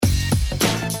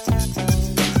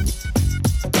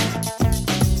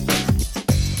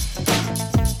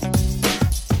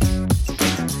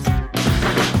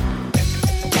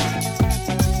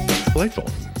Delightful.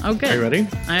 Oh, good. Are you ready?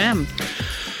 I am.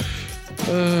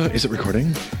 Is it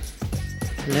recording?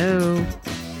 Hello.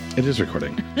 It is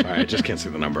recording. All right, I just can't see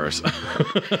the numbers.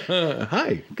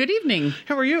 Hi. Good evening.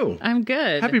 How are you? I'm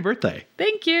good. Happy birthday.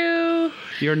 Thank you.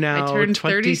 You're now I turned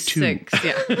 22. 36.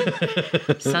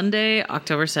 Yeah. Sunday,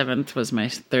 October 7th was my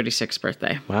 36th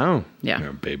birthday. Wow. Yeah. You're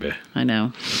a baby. I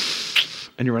know.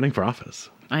 And you're running for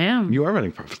office. I am. You are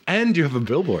running for office. And you have a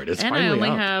billboard. It's and I finally only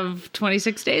up. have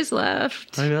 26 days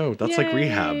left. I know. That's like Yay.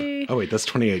 rehab. Oh, wait, that's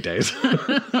 28 days.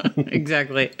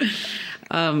 Exactly.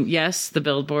 Yes, the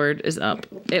billboard is up.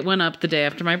 It went up the day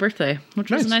after my birthday, which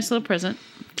was Nice. a nice little present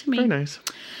to me. Very nice.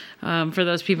 For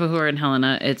those people who are in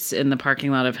Helena, it's in the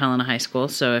parking lot of Helena High School.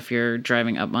 So if you're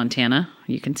driving up Montana,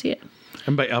 you can see it.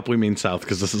 And by up, we mean south,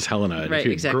 because this is Helena. And Right, if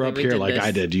you exactly. grew up We here did like this.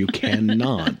 I did, you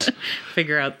cannot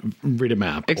Figure out. read a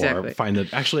map Exactly. or find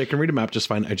it. Actually, I can read a map just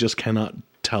fine. I just cannot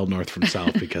tell north from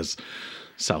south because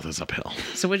south is uphill.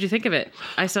 So what'd you think of it?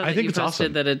 I saw that think you it's posted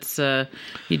awesome. that it's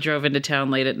you drove into town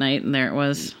late at night and there it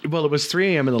was. Well, it was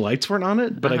 3 a.m. and the lights weren't on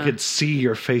it, but I could see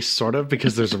your face sort of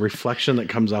because there's a reflection that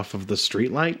comes off of the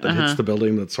street light that hits the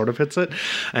building that sort of hits it.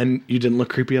 And you didn't look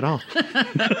creepy at all.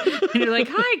 And you're like,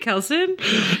 "Hi, Kelson.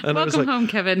 And I was Welcome like- home,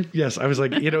 Kevin." Yes, I was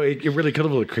like, it really could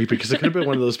have looked creepy because it could have been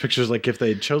one of those pictures like if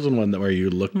they'd chosen one that where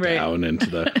you look Right. down into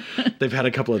the. They've had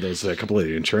a couple of those. A couple of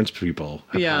the insurance people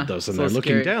have Yeah, had those, and so they're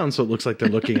looking scary. down, so it looks like they're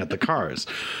looking at the cars.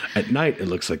 At night, it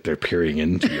looks like they're peering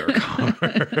into your car.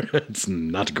 It's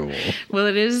not cool. Well,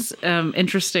 it is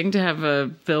interesting to have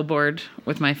a billboard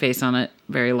with my face on it,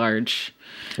 very large.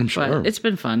 I'm sure. But it's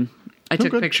been fun. I took a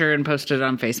good. picture and posted it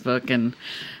on Facebook, and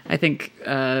I think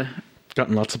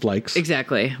Gotten lots of likes.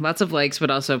 exactly lots of likes, but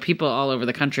also people all over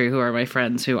the country who are my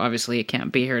friends who obviously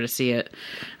can't be here to see it.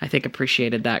 I think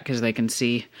appreciated that because they can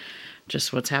see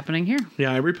just what's happening here.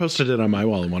 Yeah, I reposted it on my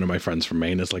wall, and one of my friends from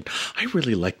Maine is like, I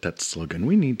really like that slogan.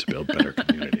 We need to build better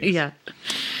communities. Yeah.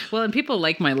 Well, and people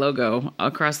like my logo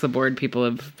across the board. People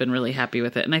have been really happy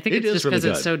with it. And I think It it's is just really because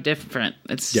it's good. so different.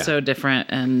 It's Yeah. so different.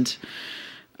 And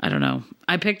I don't know.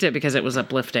 I picked it because it was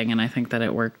uplifting and I think that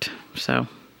it worked. So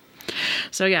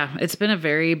yeah, it's been a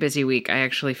very busy week. I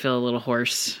actually feel a little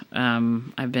hoarse.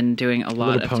 I've been doing a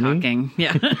lot little of pony? talking.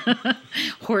 Yeah.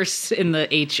 Horse in the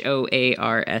HOARSE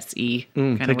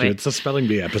kind Thank of way. you. It's a spelling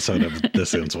bee episode of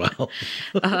this as well.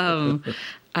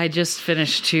 I just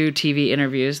finished 2 TV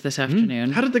interviews this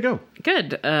afternoon. How did they go?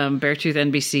 Good. Beartooth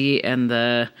NBC and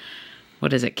the,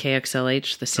 what is it,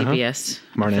 KXLH, the CBS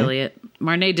Marnay? affiliate.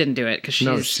 Marnay didn't do it because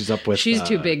she's up with, she's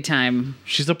too big time.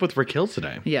 She's up with Rick Hill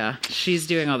today. Yeah, she's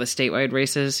doing all the statewide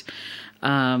races.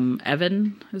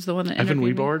 Evan is the one that Evan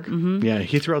interviewed me. Weborg? Mm-hmm. Yeah,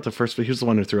 he was the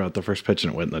one who threw out the first pitch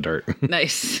and it went in the dirt.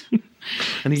 Nice.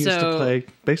 And he used to So- play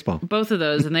baseball. Both of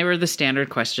those, and they were the standard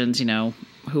questions.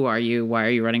 Who are you? Why are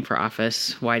you running for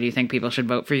office? Why do you think people should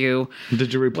vote for you?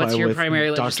 Did you reply What's your with primary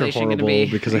Dr. legislation going to Horrible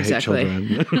be? because Exactly. I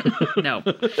hate children? No,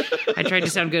 I tried to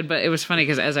sound good, but it was funny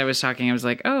because as I was talking, I was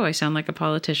like, "Oh, I sound like a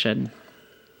politician."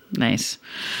 Nice,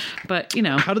 but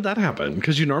How did that happen?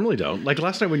 Because you normally don't. Like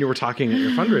last night when you were talking at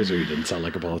your fundraiser, you didn't sound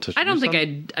like a politician. I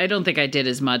don't think I did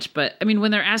as much. But I mean,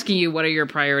 when they're asking you what are your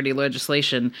priority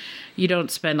legislation, you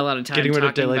don't spend a lot of time Getting rid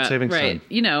of talking daylight about, savings right.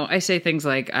 time. I say things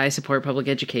like I support public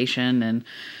education and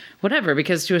whatever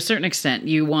because to a certain extent,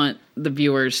 you want the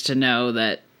viewers to know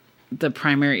that the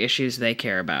primary issues they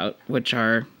care about, which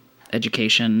are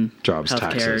education, Jobs, healthcare,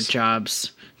 taxes.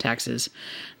 jobs, taxes,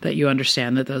 that you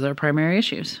understand that those are primary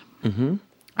issues. So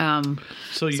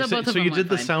you So both of you them did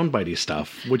the went soundbitey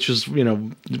stuff, which is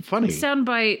funny.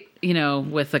 Soundbite,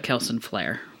 with a Kelson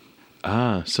flair.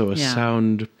 So a Yeah.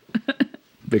 sound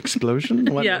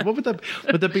explosion. What, Yeah. what would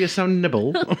that be? A sound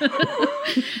nibble?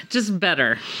 Just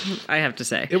better, I have to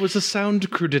say. It was a sound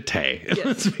crudité.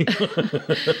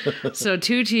 So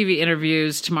 2 TV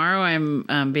interviews. Tomorrow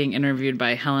I'm being interviewed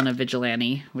by Helena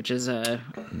Vigilante, which is a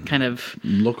kind of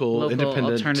Local local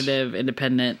independent alternative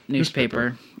independent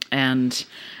newspaper. And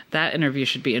that interview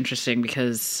should be interesting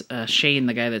because Shane,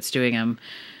 the guy that's doing them,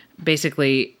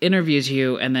 basically interviews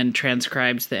you and then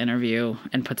transcribes the interview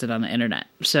and puts it on the internet.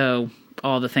 So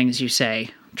all the things you say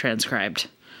transcribed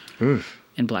in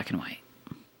black and white.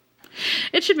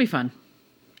 It should be fun.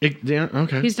 Yeah.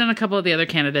 Okay. He's done a couple of the other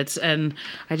candidates, and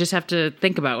I just have to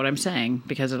think about what I'm saying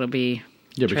because it'll be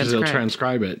Yeah, because he'll transcribed.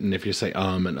 transcribe it, and if you say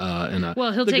and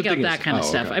Well, he'll The take good out thing that is- kind of oh,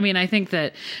 stuff. okay. I mean, I think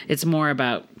that it's more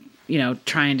about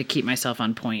trying to keep myself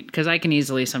on point because I can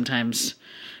easily sometimes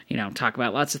talk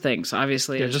about lots of things.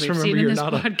 Obviously, Yeah, as just we've remember seen in you're this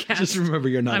not podcast. just remember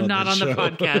you're not. I'm not on the show.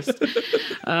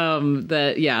 podcast.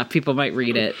 That people might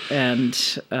read it, and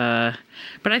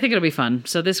but I think it'll be fun.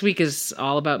 So this week is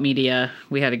all about media.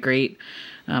 We had a great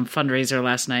fundraiser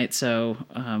last night. So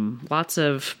lots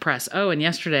of press. Oh, and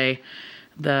yesterday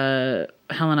the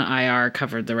Helena IR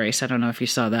covered the race. I don't know if you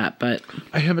saw that, but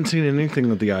I haven't seen anything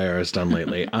that the IR has done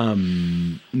lately.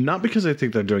 Not because I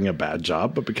think they're doing a bad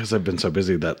job, but because I've been so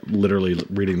busy that literally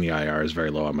reading the IR is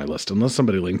very low on my list, unless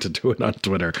somebody linked it to it on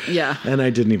Twitter. Yeah. And I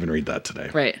didn't even read that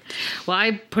today. Right. Well,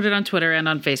 I put it on Twitter and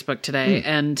on Facebook today,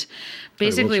 and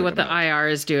basically what the IR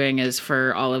is doing is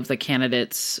for all of the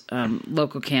candidates,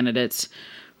 local candidates,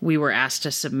 we were asked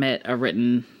to submit a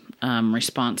written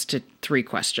response to 3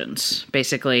 questions.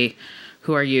 Basically,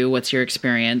 who are you? What's your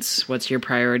experience? What's your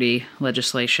priority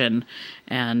legislation?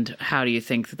 And how do you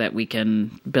think that we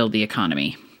can build the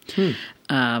economy?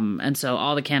 And so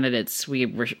all the candidates,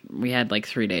 we had like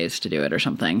 3 days to do it or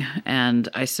something. And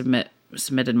I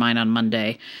submitted mine on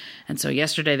Monday. And so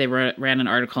yesterday they ran an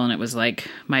article, and it was like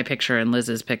my picture and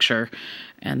Liz's picture,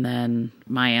 and then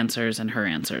my answers and her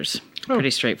answers.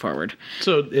 Pretty straightforward.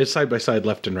 So it's side by side,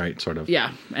 left and right, sort of.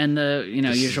 Yeah, and the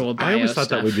usual bio I always thought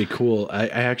stuff. that would be cool. I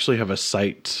actually have a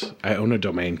site. I own a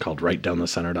domain called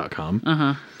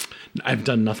rightdownthecenter.com. I've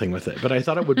done nothing with it, but I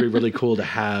thought it would be really cool to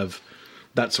have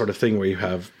that sort of thing where you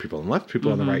have people on the left,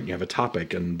 people on the right, and you have a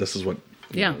topic, and this is what.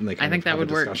 And they I think that would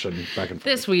work. Back and forth.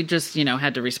 This we just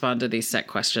had to respond to these set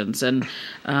questions, and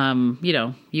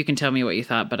you can tell me what you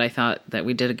thought, but I thought that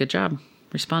we did a good job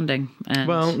responding. And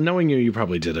well, knowing you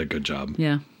probably did a good job.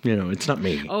 Yeah. It's not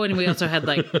me. Oh, and we also had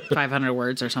like 500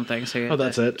 words or something. So you have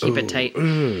that's it. Keep it tight.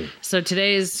 So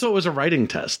So it was a writing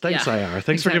test. Thanks, IR.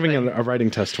 Thanks for giving a writing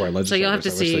test to our legislators. So you'll have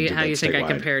to see how you think I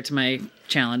compare to my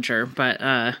challenger.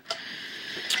 But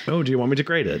do you want me to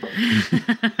grade it?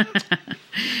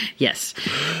 Yes.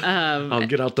 I'll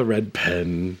get out the red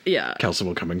pen. Yeah. Kelsey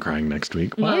will come in crying next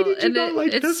week. Why did you not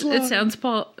like this line? It sounds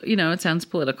it sounds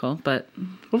political, but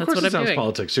of that's course what it I'm sounds doing.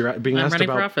 politics. You're being asked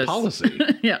about policy.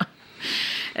 Yeah.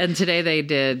 And today they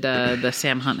did the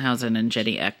Sam Hunthausen and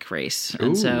Jenny Eck race.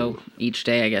 And so each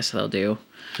day, I guess they'll do.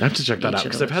 I have to check that out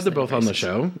because I've had them both on the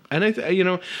show,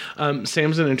 and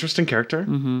Sam's an interesting character.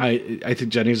 I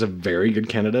think Jenny's a very good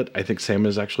candidate. I think Sam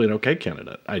is actually an okay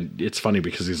candidate. It's funny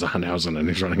because he's a Hunthausen and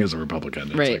he's running as a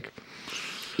Republican. It's right.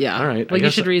 Yeah. All right. Well, you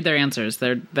should read their answers.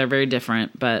 They're very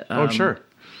different, but sure.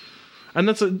 And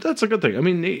that's a good thing. I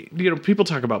mean, people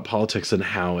talk about politics and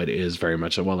how it is very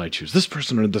much I choose this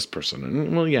person or this person.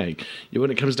 And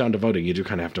when it comes down to voting, you do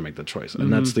kind of have to make the choice.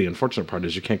 And that's the unfortunate part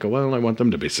is you can't go, I want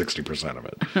them to be 60% of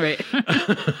it.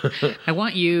 Right. I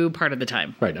want you part of the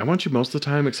time. Right. I want you most of the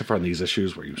time, except for on these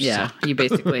issues where you suck. You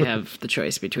basically have the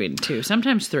choice between 2,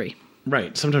 sometimes 3.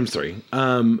 Right. Sometimes 3.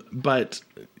 But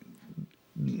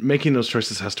making those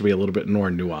choices has to be a little bit more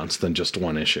nuanced than just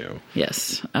one issue.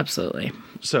 Yes, absolutely.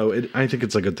 So I think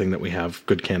it's a good thing that we have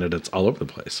good candidates all over the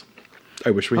place.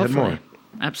 I wish we had more.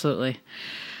 Absolutely.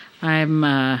 I'm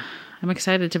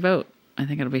excited to vote. I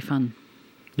think it'll be fun.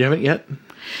 You haven't yet?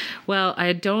 Well,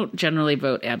 I don't generally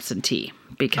vote absentee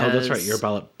because that's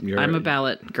right. I'm a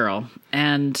ballot girl,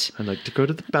 and I like to go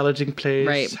to the balloting place.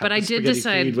 Right, but I did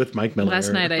decide with Mike Miller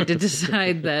last night. I did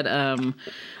decide that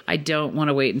I don't want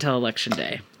to wait until Election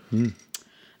Day.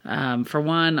 For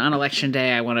one, on Election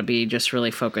Day, I want to be just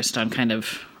really focused on kind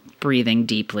of breathing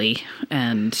deeply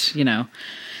and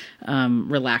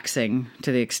relaxing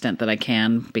to the extent that I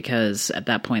can, because at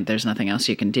that point there's nothing else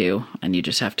you can do, and you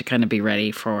just have to kind of be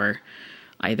ready for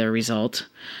either result.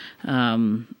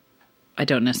 I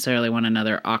don't necessarily want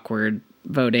another awkward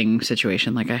voting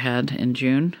situation like I had in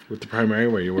June with the primary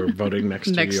where you were voting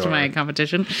next to my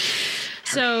competition.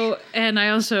 So, and I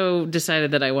also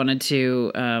decided that I wanted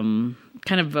to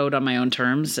kind of vote on my own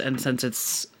terms, and since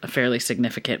it's a fairly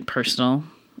significant personal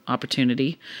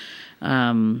opportunity,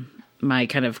 my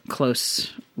kind of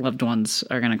close loved ones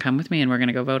are going to come with me, and we're going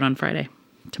to go vote on Friday,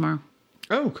 tomorrow.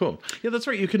 Oh, cool. Yeah, that's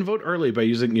right. You can vote early by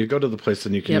you go to the place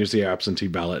and you can use the absentee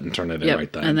ballot and turn it in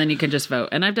right then. And then you can just vote.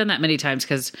 And I've done that many times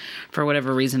because for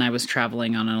whatever reason I was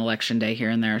traveling on an election day here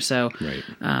and there. So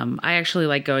I actually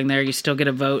like going there. You still get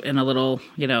a vote in a little,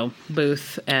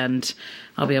 booth, and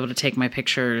I'll be able to take my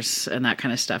pictures and that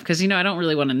kind of stuff. Because, I don't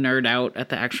really want to nerd out at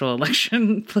the actual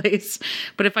election place.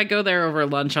 But if I go there over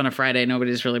lunch on a Friday,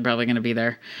 nobody's really probably going to be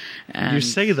there. And you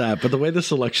say that, but the way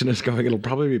this election is going, it'll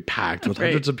probably be packed with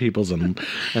hundreds of people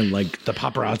and like the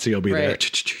paparazzi will be there.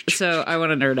 So I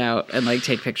want to nerd out and like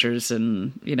take pictures,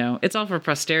 and, it's all for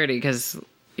posterity because,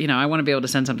 I want to be able to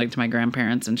send something to my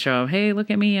grandparents and show them, hey,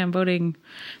 look at me, I'm voting.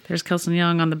 There's Kelson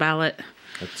Young on the ballot.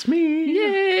 That's me.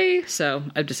 Yay. So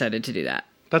I've decided to do that.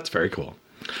 That's very cool.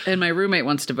 And my roommate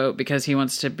wants to vote because he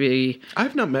wants to be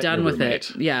I've not met done your with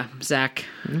roommate. it. Yeah, Zach.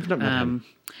 I've not met him.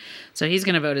 So he's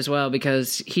going to vote as well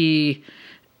because he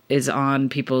is on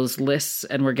people's lists,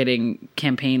 and we're getting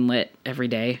campaign lit every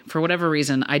day. For whatever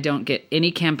reason, I don't get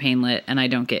any campaign lit, and I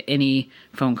don't get any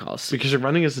phone calls. Because you're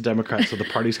running as a Democrat, so the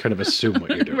parties kind of assume what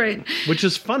you're doing. Right. Which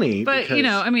is funny. But, because... you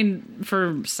know, I mean,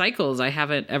 for cycles, I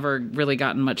haven't ever really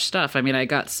gotten much stuff. I mean, I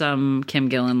got some Kim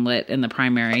Gillen lit in the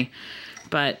primary,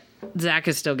 but Zach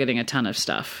is still getting a ton of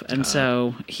stuff. And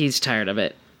so he's tired of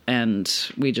it. And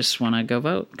we just want to go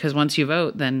vote. Because once you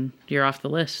vote, then you're off the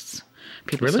lists.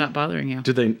 People stop bothering you.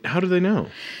 How do they know?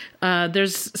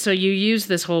 So you use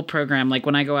this whole program, like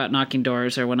when I go out knocking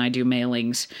doors or when I do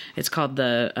mailings, it's called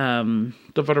the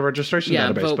voter registration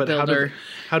database. Vote but Builder.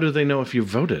 How do they know if you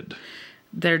voted?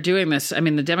 They're doing this. I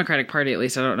mean, the Democratic Party, at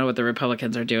least, I don't know what the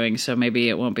Republicans are doing, so maybe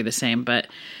it won't be the same. But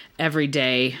every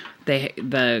day,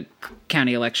 the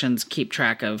county elections keep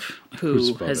track of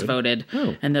who has voted,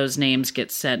 and those names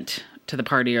get sent to the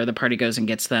party, or the party goes and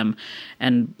gets them,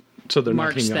 and so they're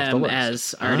marks knocking off the them list.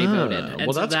 as already voted. And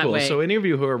well, that's cool. Way, so any of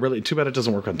you who are really too bad it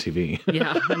doesn't work on TV.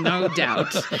 Yeah, no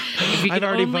doubt. If you I've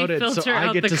already only voted, filter so I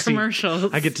out get the to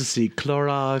commercials. I get to see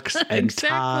Clorox and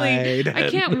exactly. Tide. I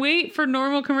can't wait for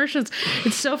normal commercials.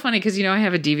 It's so funny because I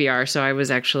have a DVR, so I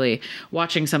was actually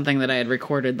watching something that I had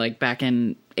recorded like back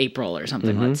in April or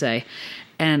something, let's say,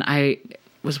 and I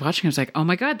was watching, I was like, oh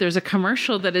my God, there's a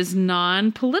commercial that is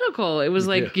non-political. It was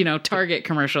like, Target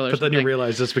commercial or something. But then you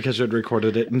realize it's because you had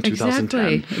recorded it in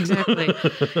 2010. Exactly.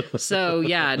 So,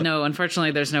 no, unfortunately,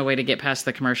 there's no way to get past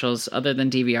the commercials other than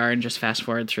DVR and just fast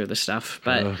forward through the stuff.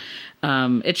 But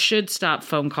it should stop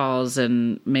phone calls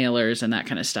and mailers and that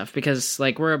kind of stuff because,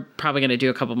 we're probably going to do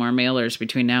a couple more mailers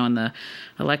between now and the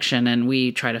election, and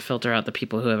we try to filter out the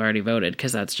people who have already voted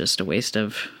because that's just a waste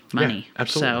of money. Yeah,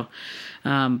 absolutely. So,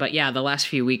 but the last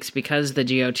few weeks, because the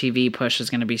GOTV push is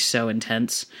going to be so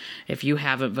intense, if you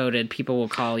haven't voted, people will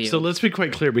call you. So let's be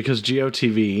quite clear, because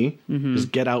GOTV is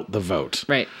Get Out the Vote.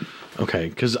 Right. Okay,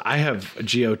 because I have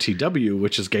GOTW,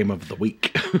 which is Game of the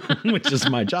Week, which is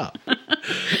my job.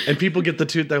 And people get the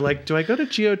two, they're like, do I go to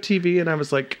GOTV? And I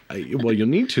was like, well, you'll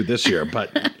need to this year,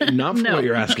 but not for what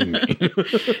you're asking me.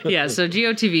 Yeah, so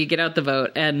GOTV, Get Out the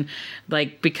Vote. And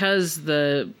because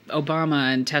the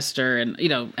Obama and Tester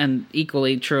and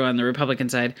equally true on the Republican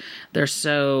side, they're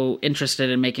so interested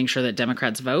in making sure that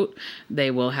Democrats vote,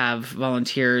 they will have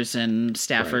volunteers and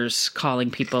staffers calling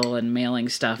people and mailing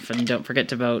stuff and don't forget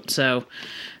to vote. So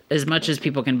as much as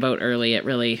people can vote early, it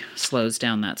really slows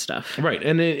down that stuff. Right.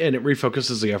 And it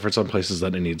refocuses the efforts on places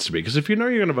that it needs to be. Because if you know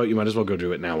you're going to vote, you might as well go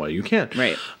do it now while you can.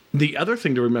 Right. The other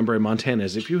thing to remember in Montana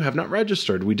is if you have not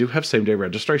registered, we do have same-day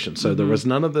registration. So there was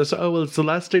none of this, it's the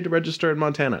last day to register in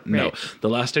Montana. Right. No. The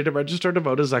last day to register to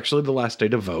vote is actually the last day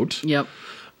to vote. Yep.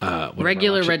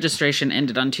 Regular registration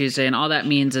ended on Tuesday, and all that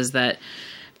means is that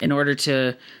in order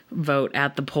to vote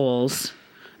at the polls...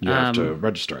 You have to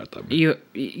register at them.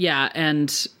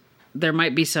 And there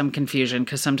might be some confusion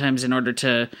because sometimes in order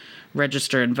to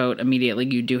register and vote immediately,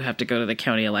 you do have to go to the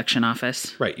county election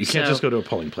office. Right. You can't just go to a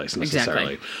polling place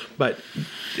necessarily. Exactly. But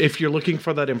if you're looking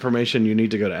for that information, you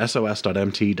need to go to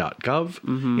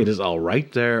sos.mt.gov. It is all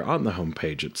right there on the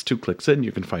homepage. It's 2 clicks in.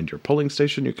 You can find your polling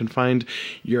station. You can find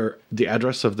the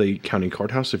address of the county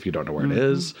courthouse if you don't know where it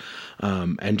is,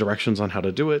 and directions on how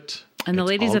to do it. And the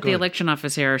ladies at the election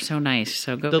office here are so nice.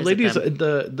 So go visit ladies, them.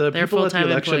 the people at the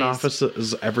election employees.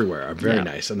 offices everywhere are very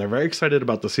nice, and they're very excited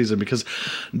about the season because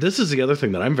this is the other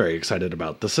thing that I'm very excited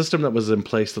about. The system that was in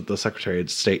place that the Secretary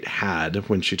of State had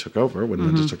when she took over, when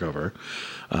Linda took over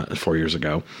 4 years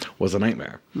ago, was a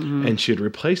nightmare, and she had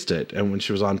replaced it. And when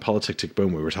she was on Politics Tick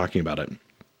Boom, we were talking about it.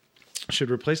 She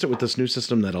had replaced it with this new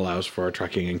system that allows for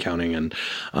tracking and counting, and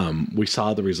we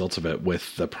saw the results of it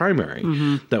with the primary,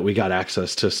 that we got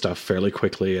access to stuff fairly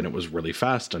quickly, and it was really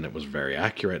fast, and it was very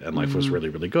accurate, and life was really,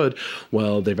 really good.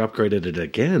 Well, they've upgraded it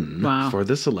again for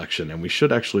this election, and we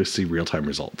should actually see real-time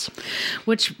results.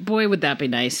 Which, boy, would that be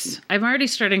nice. I'm already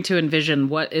starting to envision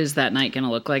what is that night going to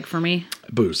look like for me.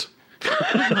 Booze.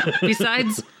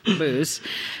 Besides booze.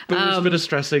 A bit of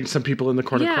stressing, some people in the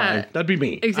corner crying. That'd be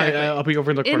me. Exactly. I'll be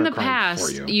over in the corner crying for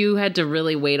you. In the past, you had to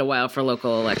really wait a while for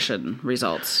local election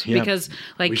results. Yeah, because,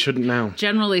 we shouldn't now.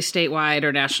 Generally, statewide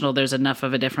or national, there's enough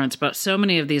of a difference. But so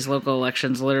many of these local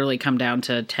elections literally come down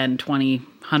to 10, 20,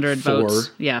 100 votes.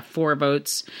 Yeah, 4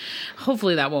 votes.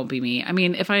 Hopefully that won't be me. I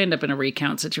mean, if I end up in a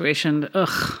recount situation,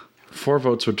 4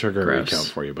 votes would trigger a recount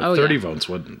for you, but 30 votes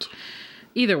wouldn't.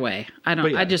 Either way,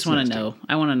 I just want to know.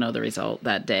 I want to know the result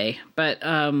that day. But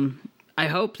I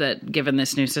hope that given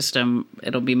this new system,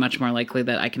 it'll be much more likely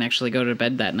that I can actually go to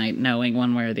bed that night knowing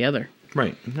one way or the other.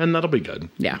 Right. And that'll be good.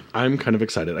 Yeah. I'm kind of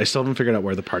excited. I still haven't figured out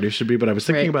where the party should be, but I was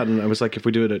thinking about it, and I was like, if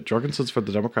we do it at Jorgensen's for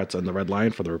the Democrats and the Red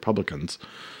Lion for the Republicans,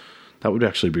 That would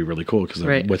actually be really cool because they're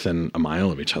Right. within a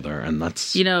mile of each other, and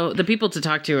that's The people to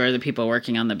talk to are the people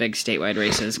working on the big statewide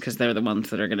races because they're the ones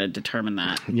that are going to determine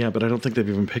that. yeah. But I don't think they've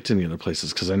even picked any other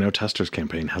places because I know Tester's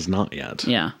campaign has not yet.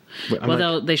 Yeah. But I'm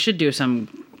Well, they should do some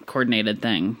coordinated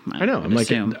thing. I know. I'm like,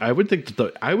 assume. I would think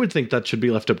that should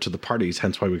be left up to the parties.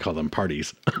 Hence why we call them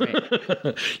parties.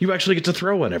 Right. You actually get to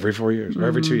throw one every 4 years or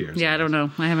every 2 years. Yeah, I don't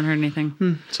know. I haven't heard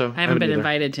anything. So I haven't been either.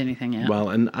 invited to anything yet. Well,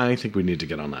 and I think we need to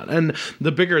get on that. And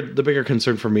the bigger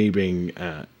concern for me being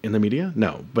in the media,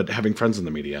 no, but having friends in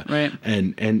the media, Right.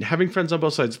 and having friends on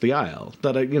both sides of the aisle.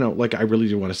 That I really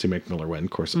do want to see Mick Miller win. Of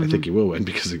course, I think he will win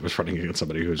because he was running against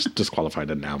somebody who's disqualified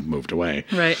and now moved away.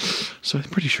 Right. So I'm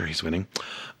pretty sure he's winning.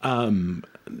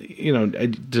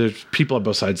 There's people on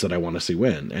both sides that I want to see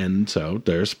win, and so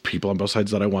there's people on both sides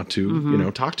that I want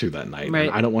to talk to that night. Right.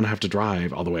 And I don't want to have to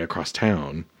drive all the way across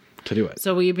town to do it.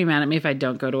 So will you be mad at me if I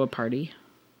don't go to a party?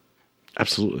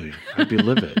 Absolutely. I'd be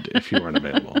livid if you weren't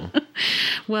available.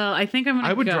 Well, I think I'm going to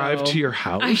I would drive to your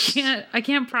house. I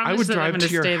can't promise I would that I'm drive going to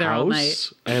to your stay there all night.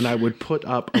 house and I would put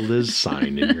up a Liz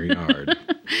sign in your yard.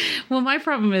 Well, my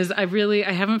problem is I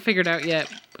haven't figured out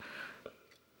yet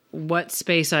what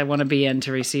space I want to be in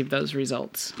to receive those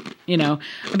results.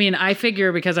 I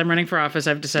figure because I'm running for office,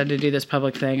 I've decided to do this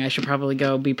public thing. I should probably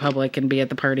go be public and be at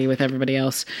the party with everybody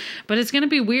else. But it's going to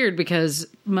be weird because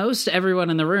most everyone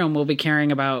in the room will be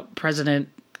caring about president,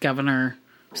 governor,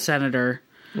 senator,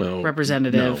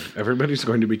 representative. No, everybody's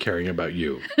going to be caring about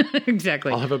you.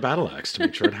 Exactly. I'll have a battle axe to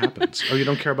make sure it happens. Oh, you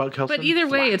don't care about Kelson? But either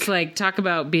way, it's like talk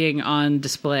about being on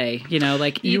display.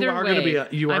 Like either you are way, going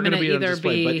to be on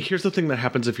display. But here's the thing that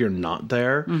happens if you're not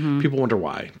there. People wonder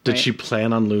why. Did she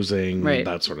plan on losing? Right.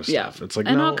 That sort of Yeah. stuff. It's like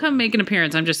and no. I'll come make an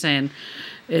appearance. I'm just saying,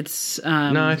 it's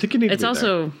No, I think you need to It's be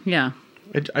also there.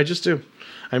 I just do.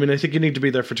 I think you need to be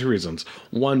there for two reasons.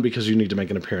 One, because you need to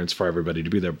make an appearance for everybody to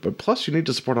be there. But plus, you need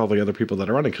to support all the other people that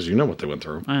are running because you know what they went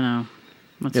through. I know.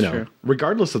 That's true.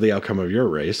 Regardless of the outcome of your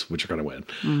race, which you're going to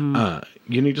win,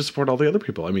 you need to support all the other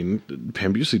people.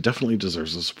 Pam Busey definitely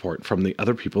deserves the support from the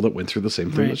other people that went through the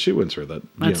same thing that she went through, that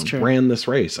ran this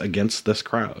race against this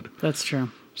crowd. That's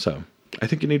true. So I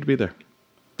think you need to be there.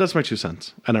 That's my 2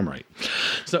 cents, and I'm right.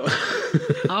 So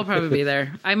I'll probably be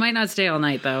there. I might not stay all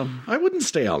night, though. I wouldn't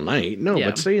stay all night, no, Yeah.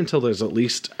 but stay until there's at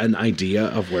least an idea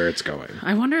of where it's going.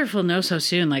 I wonder if we'll know so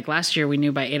soon. Like last year, we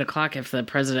knew by 8:00 if the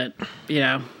president,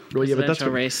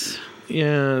 presidential race.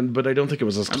 Yeah, but I don't think it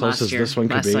was as close as this one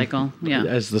could last be. cycle, yeah.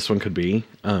 As this one could be.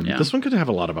 This one could have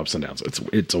a lot of ups and downs.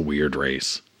 It's a weird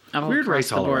race. Weird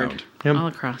race all around. Yep. All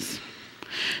across.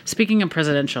 Speaking of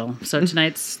presidential, so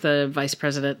tonight's the vice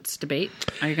president's debate.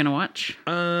 Are you going to watch?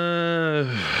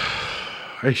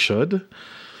 I should.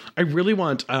 I really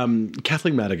want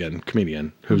Kathleen Madigan,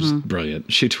 comedian, who's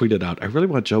brilliant. She tweeted out, "I really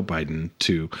want Joe Biden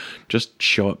to just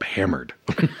show up hammered.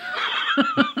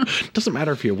 Doesn't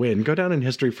matter if you win. Go down in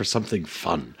history for something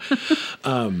fun."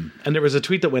 And there was a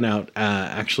tweet that went out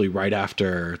actually right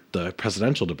after the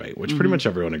presidential debate, which pretty much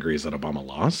everyone agrees that Obama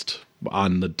lost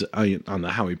on the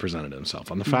how he presented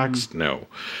himself. On the facts, no,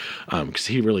 because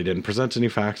he really didn't present any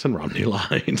facts, and Romney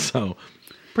lied. So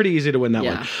pretty easy to win that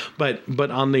one. But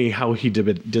on the how he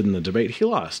did in the debate, he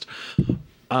lost.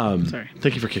 Sorry.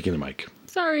 Thank you for kicking the mic.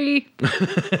 Sorry.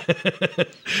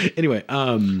 Anyway,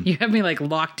 You have me like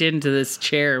locked into this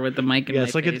chair with the mic in my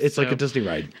it's like face, it's like a Disney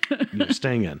ride. You're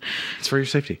staying in. It's for your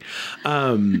safety.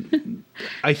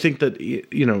 I think that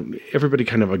everybody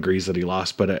kind of agrees that he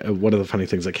lost, but one of the funny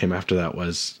things that came after that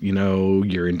was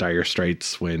you're in dire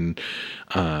straits when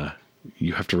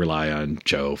you have to rely on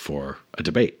Joe for a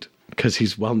debate because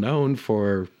he's well known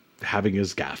for having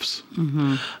his gaffes.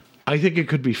 I think it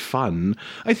could be fun.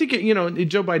 I think,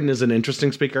 Joe Biden is an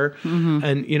interesting speaker.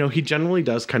 And, he generally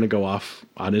does kind of go off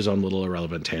on his own little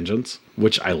irrelevant tangents,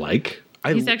 which I like.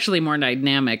 He's actually more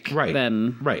dynamic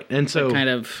than and so the kind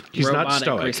of he's robotic not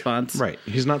stoic. response. Right.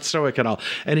 He's not stoic at all.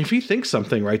 And if he thinks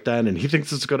something right then and he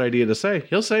thinks it's a good idea to say,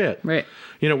 he'll say it. Right.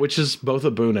 Which is both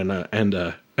a boon and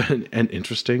an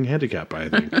interesting handicap, I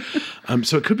think.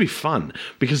 So it could be fun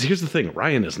because here's the thing: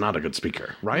 Ryan is not a good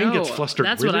speaker. Ryan gets flustered.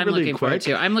 That's really, what I'm really looking quick. forward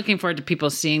to. I'm looking forward to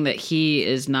people seeing that he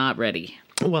is not ready.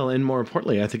 Well, and more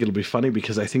importantly, I think it'll be funny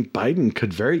because I think Biden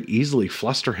could very easily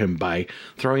fluster him by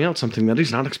throwing out something that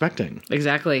he's not expecting.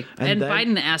 Exactly. And then,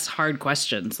 Biden asks hard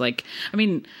questions.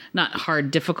 Not hard,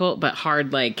 difficult, but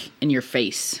hard, in your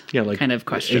face kind of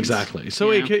questions. Exactly. So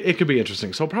it could be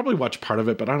interesting. So I'll probably watch part of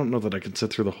it, but I don't know that I can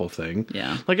sit through the whole thing.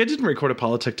 Yeah. I didn't record a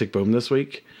Politic Tick Boom this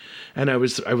week. And I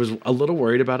was a little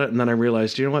worried about it. And then I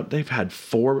realized, you know what? They've had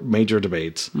 4 major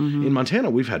debates. In Montana,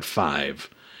 we've had 5.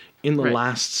 In the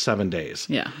last 7 days.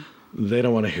 Yeah. They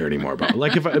don't want to hear any more about it.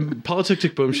 Like, if Politics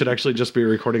Tick Boom should actually just be a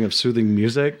recording of soothing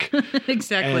music.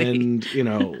 Exactly. And,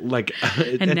 like...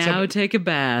 and now take a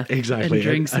bath. Exactly. And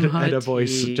drink some hot and a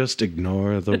voice, tea. just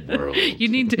ignore the world. You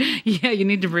need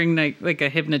to bring like a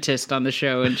hypnotist on the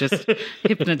show and just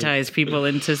hypnotize people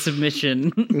into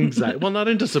submission. Exactly. Well, not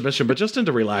into submission, but just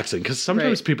into relaxing. Because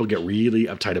sometimes Right. people get really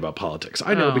uptight about politics.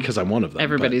 I know because I'm one of them.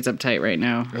 Everybody's uptight right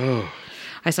now. Oh.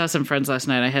 I saw some friends last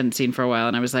night I hadn't seen for a while,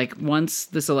 and I was like, once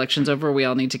this election's over, we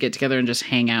all need to get together and just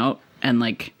hang out and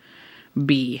like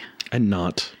be And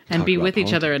not and talk be about with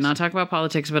each other politics. and not talk about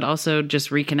politics, but also just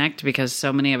reconnect, because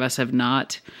so many of us have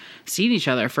not seen each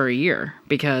other for a year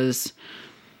because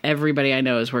everybody I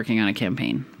know is working on a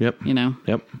campaign. Yep. You know?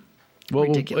 Yep. Well,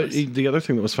 Ridiculous. the other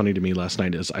thing that was funny to me last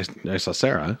night is I saw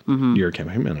Sarah, your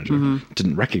campaign manager,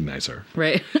 didn't recognize her.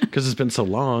 Right. Because it's been so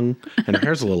long and her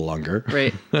hair's a little longer.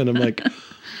 Right. And I'm like,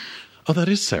 oh, that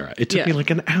is Sarah. It took Yeah. me like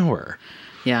an hour.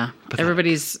 Yeah.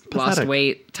 Everybody's lost Pathetic.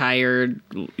 weight, tired,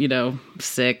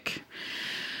 sick.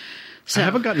 So I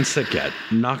haven't gotten sick yet.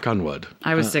 Knock on wood.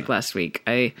 I was sick last week.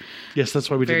 Yes, that's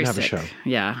why we Very didn't have sick. a show.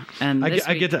 Yeah. And this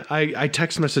I week- get that. I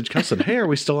text message Cousin, hey, are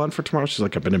we still on for tomorrow? She's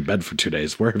like, I've been in bed for 2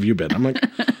 days. Where have you been? I'm like,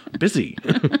 busy.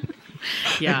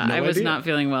 Yeah, no I was idea. not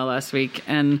feeling well last week,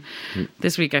 and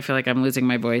this week I feel like I'm losing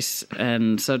my voice,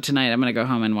 and so tonight I'm going to go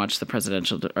home and watch the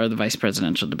presidential or the vice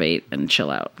presidential debate and chill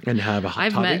out. And have a hot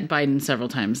I've toddy? met Biden several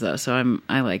times though, so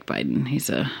I like Biden. He's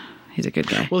a good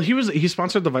guy. Well, he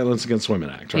sponsored the Violence Against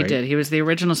Women Act, right? He did. He was the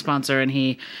original sponsor, and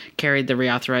he carried the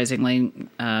reauthorizing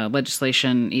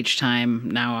legislation each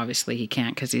time. Now, obviously, he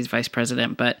can't because he's vice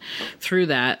president. But through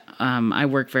that, I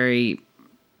work very,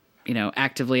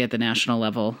 actively at the national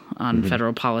level on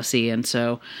federal policy, and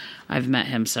so I've met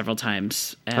him several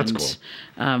times. And, That's cool.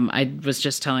 I was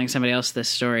just telling somebody else this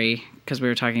story because we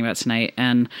were talking about tonight.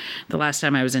 And the last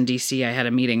time I was in D.C., I had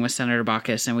a meeting with Senator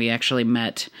Baucus, and we actually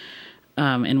met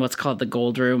in what's called the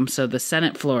Gold Room. So the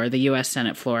Senate floor, the U.S.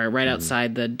 Senate floor, right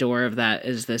outside the door of that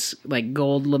is this like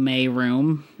gold lame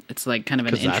room. It's like kind of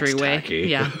an 'Cause that's entryway. tacky.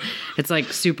 Yeah. It's like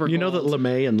super You know that gold.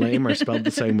 LeMay and lame are spelled the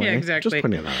same way? Yeah, exactly. Just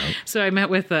pointing that out. So I met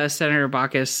with Senator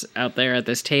Baucus out there at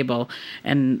this table,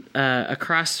 and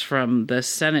across from the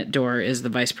Senate door is the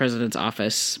vice president's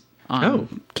office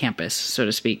on campus, so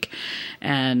to speak.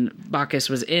 And Baucus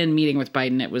was in meeting with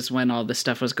Biden. It was when all this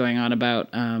stuff was going on about,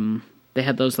 they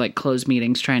had those like closed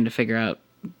meetings trying to figure out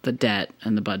the debt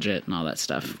and the budget and all that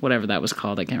stuff, whatever that was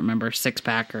called. I can't remember,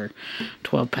 6-pack or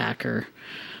 12-pack or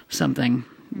something.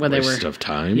 Waste of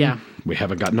time. Yeah. We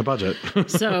haven't gotten a budget.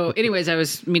 So, anyways, I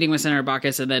was meeting with Senator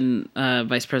Baucus, and then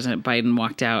Vice President Biden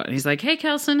walked out, and he's like, "Hey,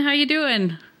 Kelson, how you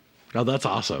doing?" Oh, that's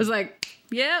awesome. I was like,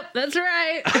 "Yep, that's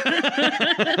right."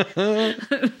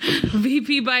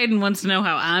 VP Biden wants to know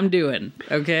how I'm doing.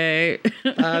 Okay.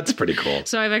 That's pretty cool.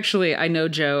 So I know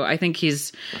Joe. I think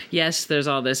there's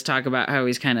all this talk about how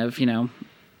he's kind of,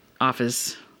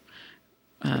 office.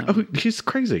 Oh, he's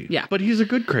crazy. Yeah. But he's a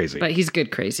good crazy. But he's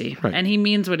good crazy. Right. And he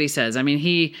means what he says. I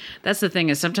mean, that's the thing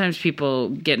is sometimes people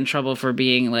get in trouble for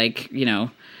being like,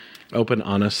 Open,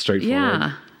 honest, straightforward.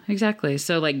 yeah, exactly.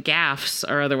 So like gaffes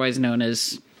are otherwise known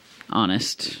as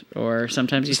honest, or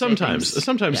sometimes you say things.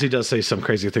 Sometimes Yeah. he does say some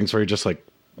crazy things where you're just like,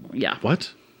 Yeah.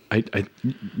 what?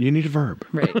 You need a verb.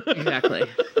 Right, exactly.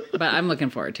 But I'm looking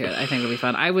forward to it. I think it'll be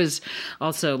fun. I was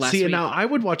also last See, week. now I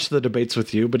would watch the debates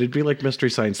with you, but it'd be like Mystery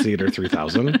Science Theater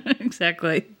 3000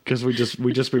 Exactly. because we just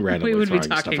be randomly We would be throwing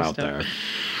stuff talking out stuff. there.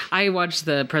 I watched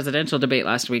the presidential debate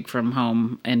last week from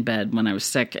home in bed when I was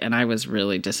sick, and I was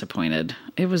really disappointed.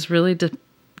 It was really,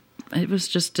 it was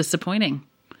just disappointing.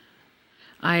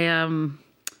 I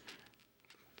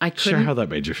couldn't. Share how that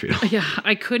made you feel. Yeah,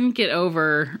 I couldn't get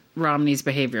over Romney's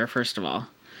behavior. First of all,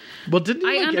 Well, didn't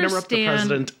I he interrupt the understand-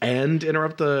 president and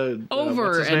interrupt the over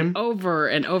what's his and name? over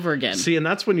and over again. See, and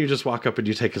that's when you just walk up and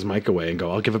you take his mic away and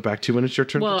go, "I'll give it back 2 minutes. Your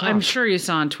turn." Well, to talk. I'm sure you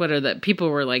saw on Twitter that people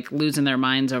were like losing their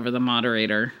minds over the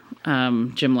moderator,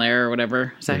 Jim Lair or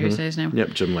whatever. Is that how you say his name? Yep,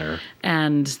 Jim Lair.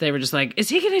 And they were just like, is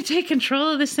he going to take control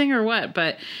of this thing or what?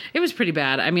 But it was pretty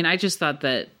bad. I mean, I just thought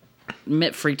that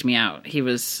Mitt freaked me out. He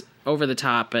was over the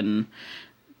top and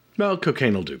Well,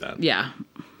 cocaine will do that. yeah.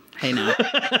 Hey, now.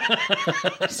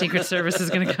 Secret Service is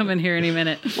going to come in here any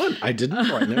minute. What? I didn't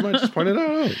threaten him. I just pointed it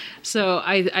out. So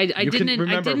I You didn't can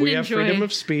remember, I didn't we have enjoy, freedom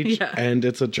of speech, Yeah. and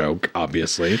it's a joke,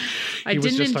 obviously. I He was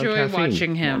didn't just on enjoy caffeine,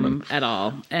 watching him Norman. at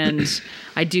all. And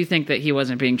I do think that he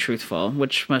wasn't being truthful,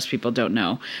 which most people don't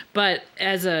know. But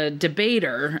as a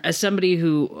debater, as somebody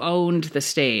who owned the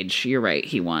stage, you're right,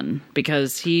 he won.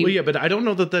 Because he... Well, yeah, but I don't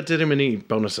know that did him any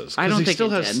bonuses. I don't 'Cause he think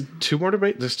still it has did. 2 more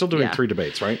debates. They're still doing Yeah. 3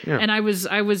 debates, right? Yeah. And I was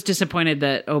disappointed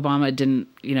that Obama didn't,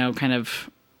 kind of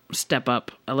step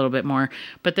up a little bit more.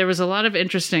 But there was a lot of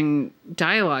interesting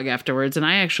dialogue afterwards, and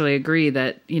I actually agree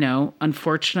that,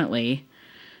 unfortunately,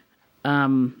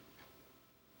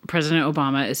 President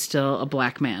Obama is still a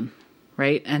black man,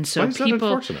 right? And so Why is that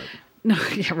unfortunate? No,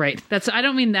 yeah, right. I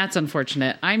don't mean that's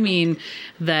unfortunate. I mean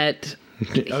that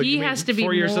he has to be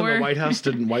 4 years in the White House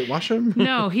didn't whitewash him?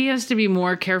 No, he has to be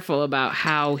more careful about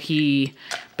how he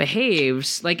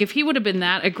behaves. Like, if he would have been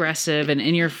that aggressive and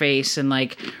in your face and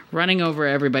like running over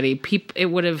everybody, it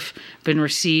would have been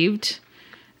received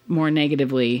more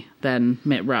negatively than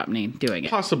Mitt Romney doing it.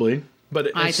 Possibly.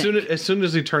 But as soon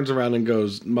as he turns around and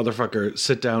goes, "Motherfucker,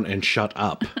 sit down and shut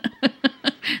up,"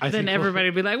 then everybody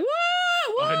would be like, "What?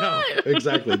 I know,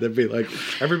 exactly. They'd be like,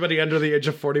 everybody under the age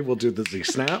of 40 will do the Z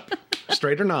snap,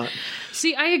 straight or not.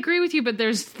 See, I agree with you, but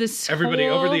there's this Everybody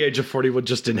over the age of 40 would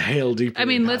just inhale deeply. I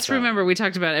mean, let's remember, we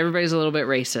talked about everybody's a little bit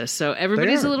racist. So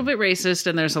everybody's a little bit racist,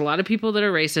 and there's a lot of people that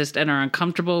are racist and are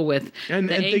uncomfortable with the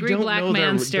angry black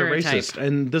man stereotype. Racist.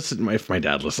 And this is if my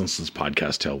dad listens to this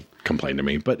podcast, he'll complain to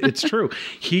me. But it's true.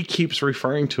 He keeps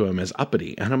referring to him as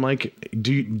uppity. And I'm like,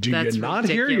 do you not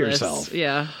hear yourself?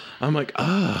 Yeah. I'm like,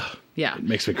 yeah. It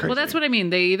makes me crazy. Well, that's what I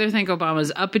mean. They either think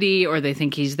Obama's uppity or they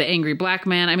think he's the angry black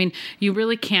man. I mean, you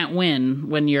really can't win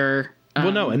when you're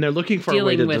and they're looking for a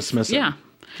way to dismiss it. Yeah.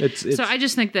 It's so I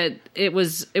just think that it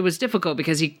was difficult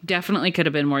because he definitely could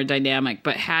have been more dynamic,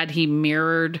 but had he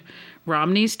mirrored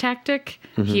Romney's tactic,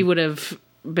 he would have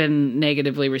been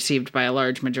negatively received by a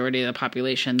large majority of the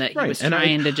population that he was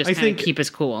trying to just kind of keep his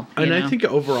cool. And I think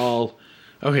overall,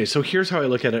 okay, so here's how I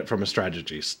look at it from a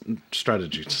strategy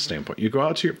standpoint. You go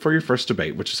out for your first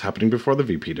debate, which is happening before the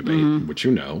VP debate, which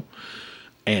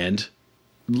and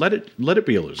let it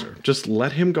be a loser. Just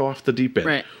let him go off the deep end.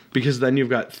 Right. Because then you've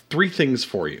got three things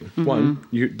for you. One,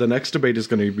 the next debate is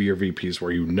going to be your VP's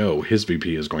where his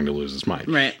VP is going to lose his mind.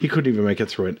 Right. He couldn't even make it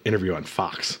through an interview on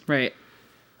Fox. Right.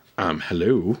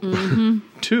 Hello.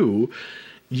 2,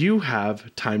 you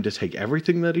have time to take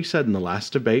everything that he said in the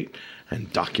last debate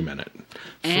and document it.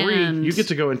 3, you get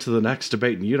to go into the next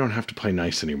debate and you don't have to play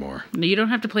nice anymore. You don't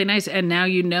have to play nice, and now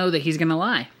you know that he's going to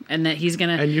lie and that he's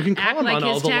going to and you can call him on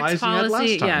all the lies he had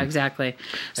last time. Yeah, exactly.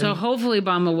 So hopefully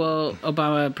President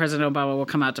Obama will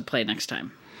come out to play next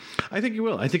time. I think he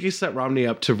will. I think he set Romney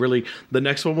up to really. The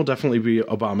next one will definitely be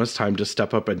Obama's time to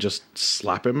step up and just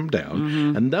slap him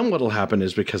down. And then what'll happen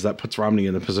is, because that puts Romney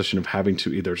in the position of having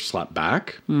to either slap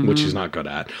back, which he's not good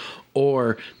at,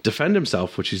 or defend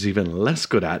himself, which he's even less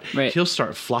good at. Right. He'll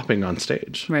start flopping on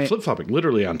stage, flip-flopping,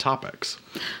 literally on topics.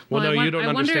 Well, no, you don't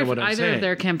understand what I'm saying. Either of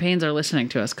their campaigns are listening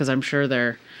to us, because I'm sure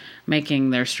they're making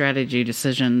their strategy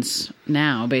decisions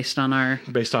now based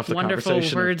off the wonderful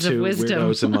words of wisdom.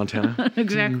 Weirdos in Montana.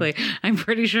 Exactly. I'm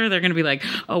pretty sure they're going to be like,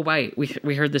 "Oh, wait,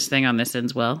 we heard this thing on This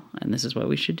Ends Well, and this is what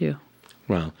we should do."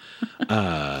 Well,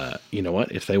 you know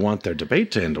what? If they want their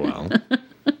debate to end well,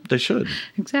 they should.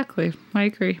 Exactly. I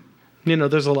agree.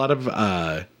 There's a lot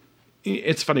of.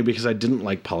 It's funny because I didn't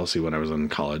like policy when I was in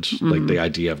college. Like, the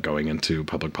idea of going into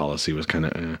public policy was kind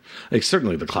of like,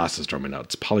 certainly the classes drove me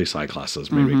nuts. Poli-sci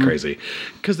classes made me crazy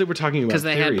because they were talking about because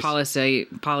they had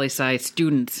poli-sci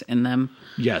students in them.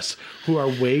 Yes, who are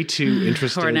way too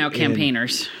interested. Who are now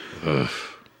campaigners.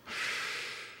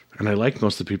 And I like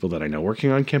most of the people that I know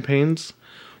working on campaigns,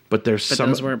 but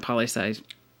those weren't poli-sci.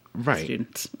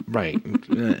 Students. Right.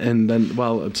 And then,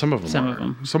 well, some of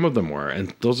them were.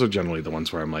 And those are generally the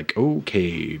ones where I'm like,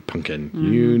 okay, pumpkin,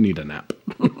 you need a nap.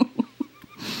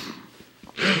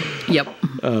 Yep.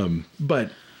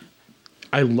 But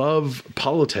I love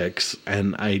politics,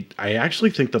 and I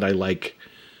actually think that I like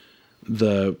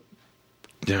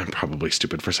I'm probably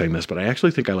stupid for saying this, but I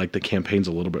actually think I like the campaigns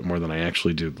a little bit more than I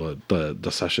actually do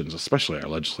the sessions, especially our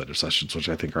legislative sessions, which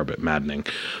I think are a bit maddening.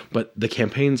 But the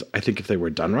campaigns, I think if they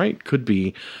were done right, could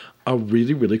be a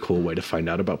really, really cool way to find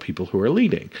out about people who are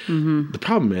leading. The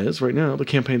problem is, right now, the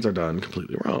campaigns are done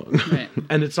completely wrong. Right.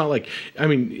 And it's not like,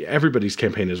 everybody's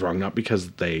campaign is wrong, not because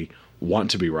they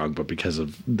want to be wrong, but because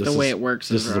of the way it works.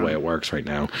 This is the way it works right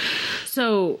now.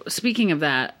 So, speaking of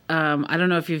that, I don't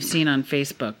know if you've seen on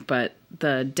Facebook, but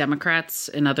the Democrats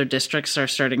in other districts are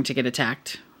starting to get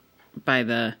attacked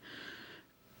by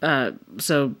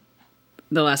so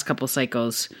the last couple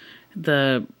cycles,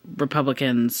 the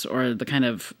Republicans or the kind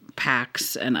of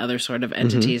PACs and other sort of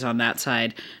entities on that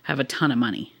side have a ton of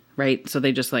money. Right, so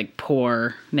they just like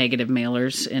pour negative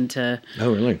mailers into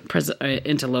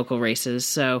into local races.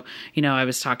 So I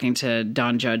was talking to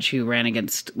Don Judge, who ran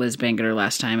against Liz Bangeter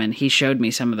last time, and he showed me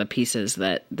some of the pieces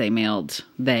that they mailed.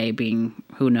 They being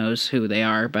who knows who they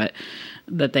are, but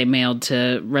that they mailed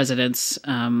to residents.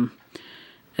 And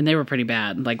and they were pretty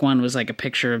bad. Like one was like a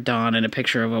picture of Dawn and a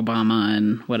picture of Obama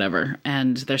and whatever.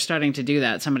 And they're starting to do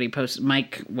that. Somebody posted,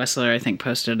 Mike Wessler, I think,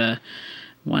 posted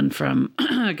one from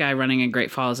a guy running in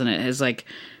Great Falls, and it is like,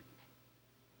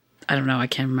 I don't know, I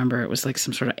can't remember. It was like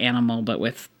some sort of animal, but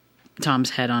with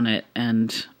Tom's head on it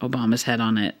and Obama's head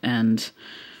on it, and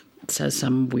it says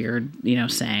some weird,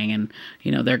 saying, and,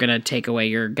 they're going to take away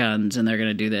your guns and they're going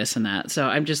to do this and that. So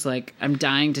I'm just like, I'm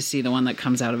dying to see the one that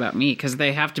comes out about me, because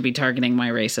they have to be targeting my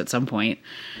race at some point.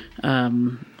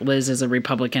 Liz is a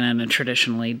Republican in a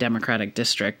traditionally Democratic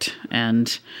district,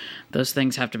 and those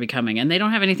things have to be coming. And they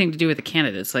don't have anything to do with the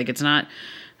candidates. Like, it's not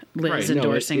Liz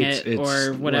endorsing it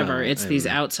or whatever. Well, it's these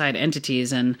outside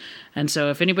entities. And so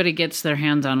if anybody gets their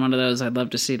hands on one of those, I'd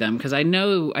love to see them, because I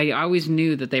always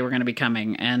knew that they were going to be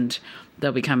coming, and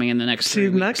they'll be coming in the next 3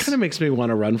 weeks. That kind of makes me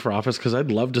want to run for office, because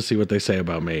I'd love to see what they say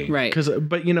about me. Right.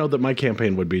 But that my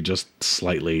campaign would be just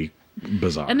slightly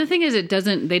bizarre. And the thing is,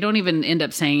 they don't even end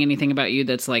up saying anything about you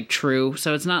that's like true.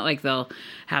 So it's not like they'll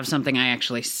have something I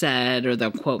actually said or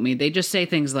they'll quote me. They just say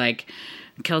things like,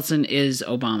 Kelson is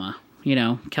Obama.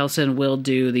 Kelson will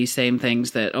do these same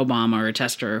things that Obama or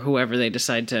Tester or whoever they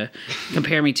decide to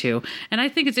compare me to. And I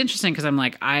think it's interesting, because I'm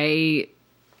like, I'm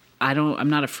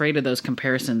not afraid of those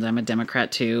comparisons. I'm a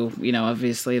Democrat too.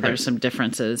 Obviously there's some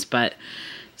differences, but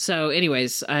so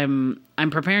anyways, I'm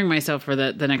preparing myself for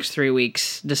the next 3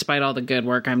 weeks. Despite all the good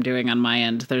work I'm doing on my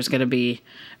end, there's going to be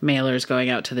mailers going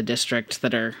out to the district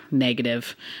that are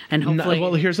negative, and hopefully.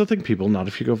 Well, here's the thing, people. Not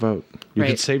if you go vote. You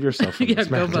can save yourself from this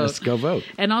madness. Go vote.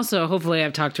 And also, hopefully,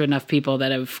 I've talked to enough people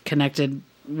that have connected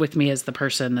with me as the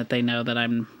person that they know that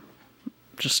I'm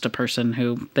just a person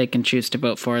who they can choose to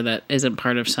vote for, that isn't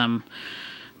part of some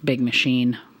big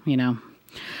machine.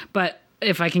 But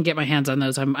if I can get my hands on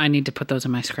those, I need to put those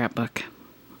in my scrapbook.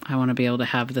 I want to be able to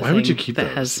have the Why thing would you keep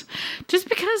that those? Just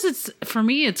because for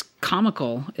me, it's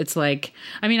comical. It's like,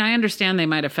 I understand they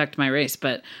might affect my race,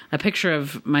 but a picture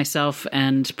of myself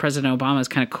and President Obama is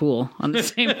kind of cool on the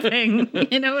same thing.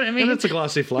 You know what I mean? And it's a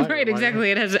glossy flyer. Right,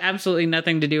 exactly. It has absolutely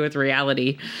nothing to do with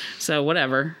reality. So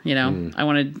whatever, I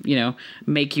want to,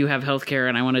 make you have healthcare,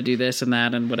 and I want to do this and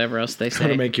that and whatever else they say. I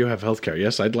want to make you have healthcare.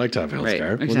 Yes, I'd like to have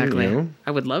healthcare. Right, exactly.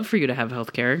 I would love for you to have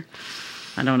healthcare.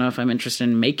 I don't know if I'm interested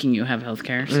in making you have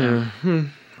healthcare. So.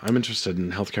 I'm interested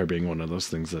in healthcare being one of those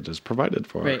things that is provided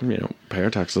for. Right. Pay our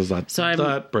taxes.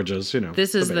 That bridges.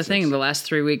 This is the thing. The last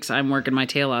 3 weeks, I'm working my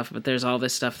tail off, but there's all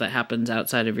this stuff that happens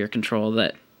outside of your control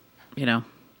that,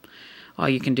 all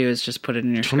you can do is just put it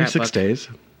in your 26 scrapbook. 26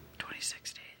 days.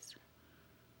 26 days.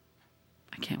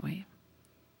 I can't wait.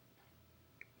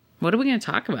 What are we going to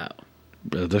talk about?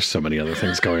 There's so many other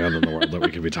things going on in the world that we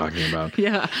could be talking about.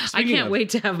 Yeah, I can't wait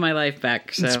to have my life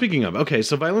back. So. Speaking of,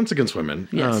 so violence against women.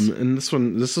 Yes. And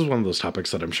this is one of those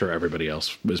topics that I'm sure everybody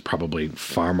else is probably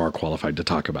far more qualified to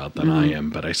talk about than I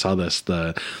am. But I saw this,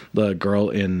 the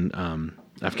girl in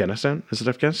Afghanistan. Is it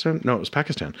Afghanistan? No, it was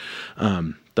Pakistan.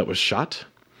 That was shot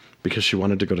because she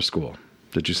wanted to go to school.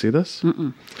 Did you see this?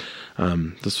 Mm-mm.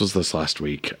 This was this last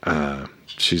week.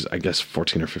 She's, I guess,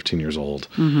 14 or 15 years old.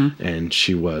 Mm-hmm. And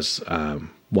she was, on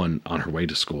her way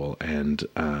to school. And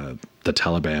the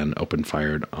Taliban opened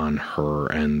fired on her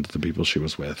and the people she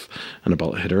was with. And a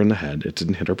bullet hit her in the head. It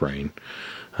didn't hit her brain.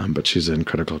 But she's in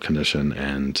critical condition.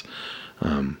 And,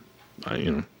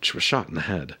 she was shot in the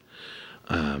head.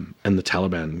 And the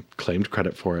Taliban claimed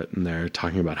credit for it, and they're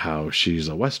talking about how she's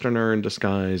a Westerner in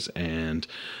disguise, and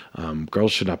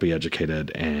girls should not be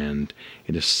educated, and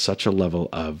it is such a level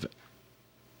of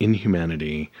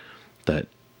inhumanity that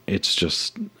it's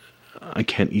just, I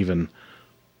can't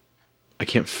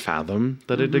fathom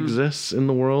that it exists in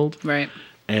the world. Right.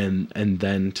 And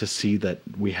then to see that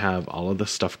we have all of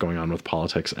this stuff going on with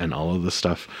politics and all of the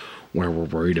stuff where we're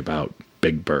worried about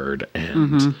Big Bird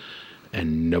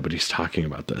and nobody's talking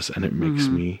about this, and it makes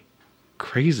me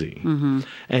crazy.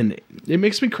 And it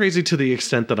makes me crazy to the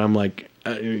extent that I'm like,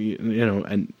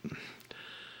 and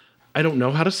I don't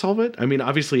know how to solve it. I mean,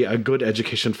 obviously a good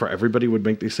education for everybody would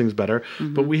make these things better,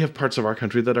 but we have parts of our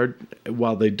country that are,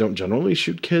 while they don't generally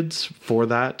shoot kids for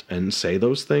that and say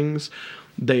those things,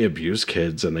 they abuse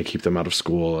kids and they keep them out of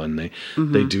school, and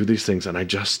they do these things, and I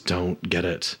just don't get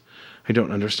it. I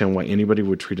don't understand why anybody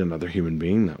would treat another human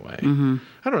being that way.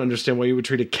 I don't understand why you would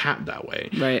treat a cat that way.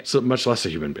 Right. So much less a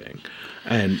human being.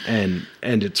 And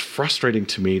it's frustrating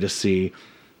to me to see,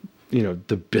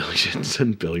 the billions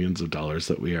and billions of dollars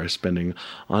that we are spending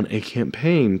on a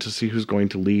campaign to see who's going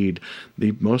to lead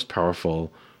the most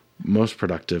powerful, most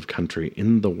productive country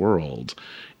in the world,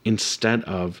 instead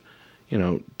of,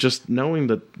 just knowing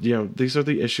that, these are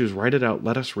the issues, write it out,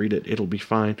 let us read it, it'll be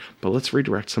fine, but let's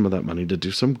redirect some of that money to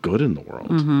do some good in the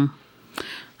world.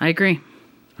 I agree.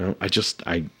 know,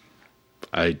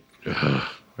 I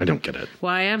don't get it.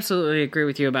 Well, I absolutely agree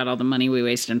with you about all the money we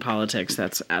waste in politics.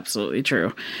 That's absolutely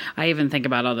true. I even think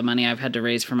about all the money I've had to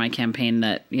raise for my campaign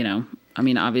that, I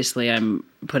mean, obviously I'm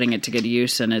putting it to good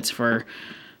use and it's for,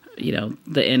 the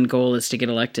end goal is to get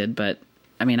elected. But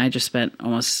I mean, I just spent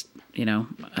almost,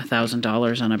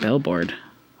 $1,000 on a billboard.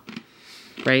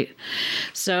 Right.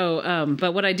 So,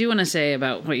 but what I do want to say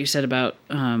about what you said about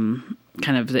kind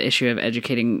of the issue of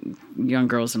educating young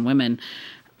girls and women,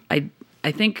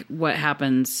 I think what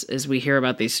happens is we hear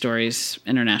about these stories,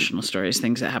 international stories,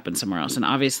 things that happen somewhere else. And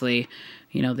obviously,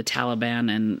 the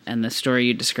Taliban and the story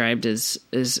you described is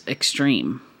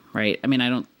extreme, right? I mean, I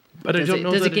don't know.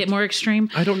 Does it get more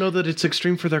extreme? I don't know that it's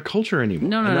extreme for their culture anymore.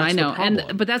 No, I know.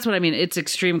 But that's what I mean. It's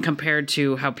extreme compared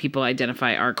to how people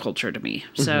identify our culture to me.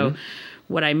 So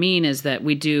what I mean is that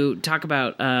we do talk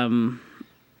about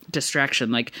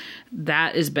distraction, like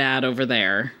that is bad over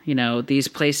there. These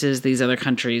places, these other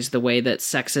countries, the way that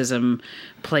sexism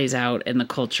plays out in the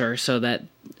culture so that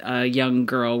a young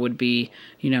girl would be,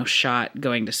 shot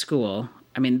going to school.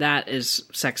 I mean, that is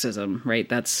sexism, right?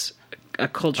 That's a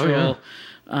cultural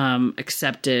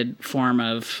accepted form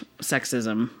of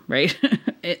sexism, right?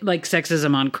 Like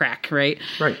sexism on crack, right?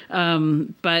 Right.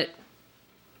 But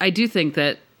I do think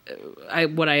that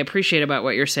what I appreciate about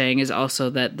what you're saying is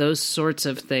also that those sorts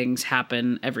of things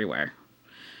happen everywhere.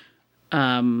 They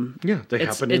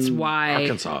happen in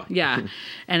Arkansas. Yeah.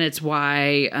 And it's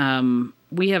why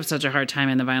we have such a hard time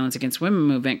in the Violence Against Women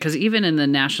movement, because even in the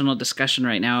national discussion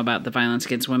right now about the Violence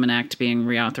Against Women Act being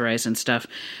reauthorized and stuff,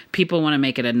 people want to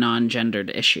make it a non-gendered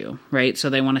issue, right? So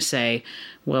they want to say,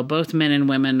 well, both men and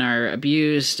women are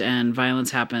abused and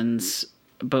violence happens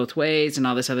both ways and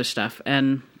all this other stuff.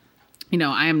 And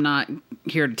I am not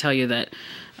here to tell you that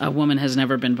a woman has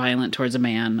never been violent towards a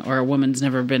man or a woman's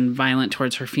never been violent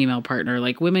towards her female partner.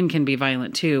 Like, women can be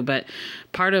violent too, but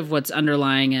part of what's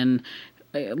underlying in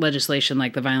legislation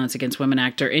like the Violence Against Women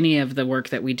Act or any of the work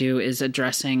that we do is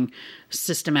addressing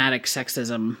systematic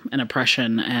sexism and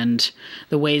oppression and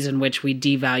the ways in which we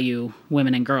devalue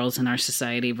women and girls in our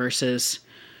society versus,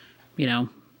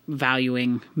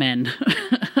 valuing men.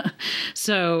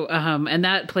 So, and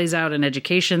that plays out in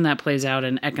education, that plays out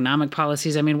in economic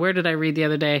policies. I mean, where did I read the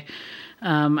other day?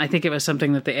 I think it was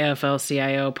something that the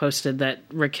AFL-CIO posted that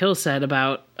Rick Hill said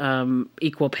about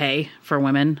equal pay for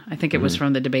women. I think it was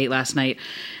from the debate last night.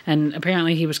 And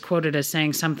apparently he was quoted as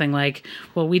saying something like,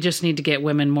 well, we just need to get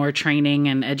women more training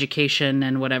and education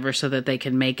and whatever so that they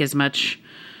can make as much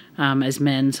as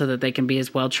men, so that they can be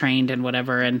as well trained and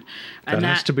whatever. And that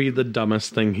has to be the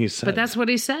dumbest thing he said. But that's what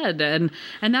he said. And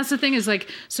that's the thing is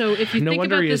like, so if you no think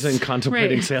wonder about he this, isn't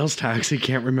contemplating sales tax. He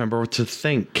can't remember what to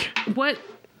think.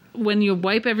 When you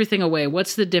wipe everything away,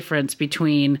 what's the difference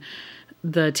between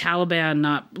the Taliban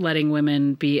not letting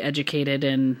women be educated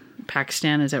in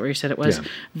Pakistan, is that where you said it was,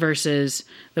 versus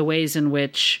the ways in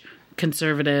which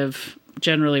conservative,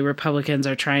 generally Republicans,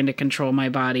 are trying to control my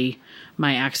body,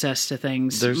 my access to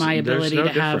things, my ability to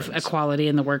have equality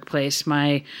in the workplace,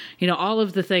 my, all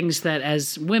of the things that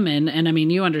as women, and I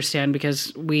mean, you understand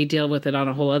because we deal with it on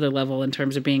a whole other level in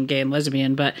terms of being gay and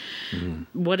lesbian, but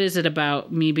what is it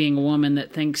about me being a woman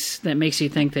that makes you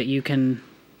think that you can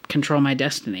control my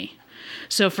destiny?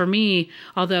 So for me,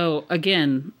 although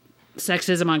again,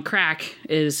 sexism on crack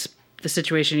is the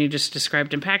situation you just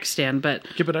described in Pakistan, but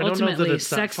I don't know that it's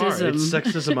that far. It's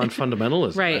sexism on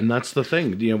fundamentalism, right? And that's the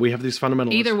thing. We have these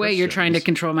fundamentalist. Either way, Christians. You're trying to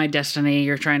control my destiny.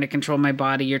 You're trying to control my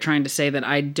body. You're trying to say that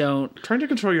I don't trying to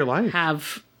control your life.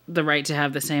 Have the right to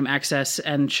have the same access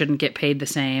and shouldn't get paid the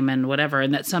same and whatever,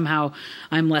 and that somehow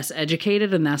I'm less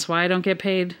educated and that's why I don't get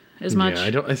paid as much.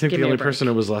 Yeah, I think the only person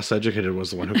who was less educated was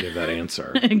the one who gave that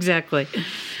answer. Exactly.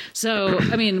 So,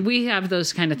 I mean, we have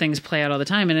those kind of things play out all the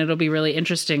time, and it'll be really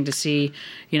interesting to see,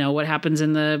 what happens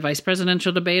in the vice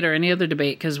presidential debate or any other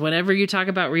debate, because whenever you talk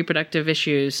about reproductive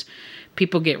issues,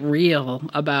 people get real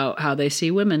about how they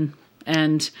see women.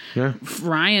 And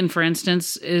Ryan, for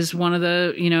instance, is one of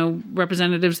the,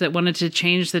 representatives that wanted to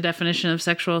change the definition of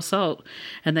sexual assault,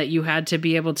 and that you had to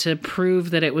be able to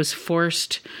prove that it was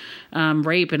forced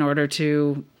rape in order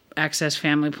to access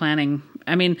family planning.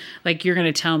 I mean, like, you're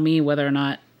going to tell me whether or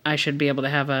not I should be able to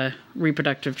have a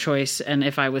reproductive choice, and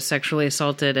if I was sexually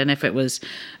assaulted, and if it was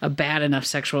a bad enough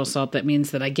sexual assault, that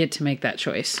means that I get to make that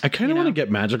choice. I kind of want to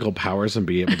get magical powers and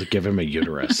be able to give him a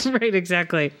uterus. Right,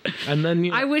 exactly. And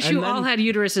then I wish you all had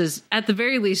uteruses at the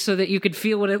very least, so that you could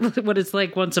feel what it's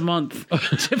like once a month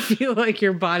to feel like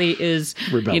your body is,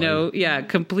 rebelling.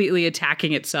 Completely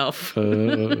attacking itself.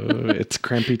 It's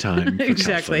crampy time.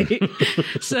 Exactly.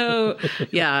 So,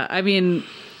 I mean,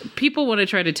 people want to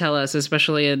try to tell us,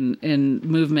 especially in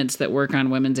movements that work on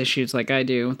women's issues like I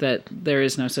do, that there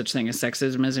is no such thing as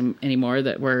sexism anymore,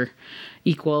 that we're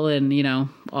equal and, you know,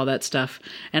 all that stuff.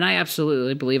 And I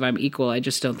absolutely believe I'm equal. I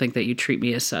just don't think that you treat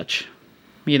me as such,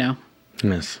 you know?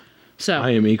 Yes. So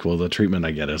I am equal. The treatment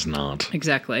I get is not.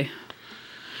 Exactly.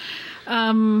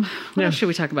 What else should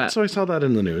we talk about? So I saw that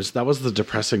in the news. That was the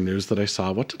depressing news that I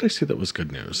saw. What did I see that was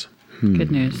good news?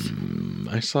 Good news.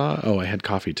 I had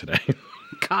coffee today.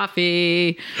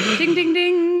 Coffee. Ding, ding,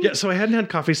 ding. Yeah, so I hadn't had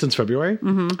coffee since February,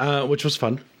 which was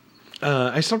fun.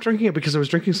 I stopped drinking it because I was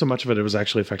drinking so much of it, it was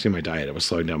actually affecting my diet. It was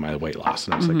slowing down my weight loss.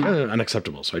 And I was like,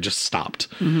 unacceptable. So I just stopped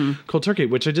cold turkey,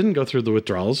 which I didn't go through the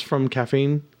withdrawals from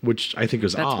caffeine, which I think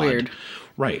was odd. That's weird.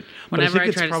 Right. Whenever but I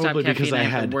think I try to stop caffeine, I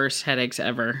have had the worst headaches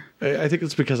ever. I think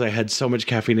it's because I had so much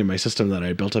caffeine in my system that I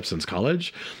had built up since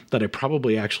college that I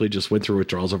probably actually just went through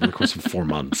withdrawals over the course of 4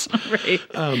 months. Right.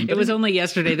 It was only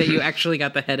yesterday that you actually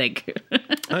got the headache.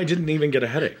 I didn't even get a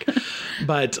headache,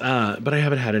 but I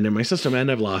haven't had it in my system,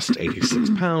 and I've lost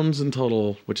 86 pounds in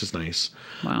total, which is nice.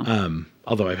 Wow.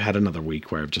 Although I've had another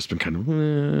week where I've just been kind of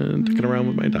dicking around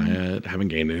with my diet, haven't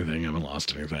gained anything, haven't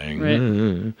lost anything.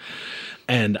 Right.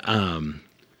 And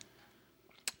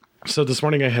so this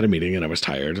morning I had a meeting and I was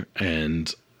tired,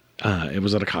 and it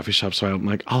was at a coffee shop, so I'm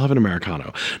like, I'll have an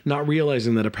Americano. Not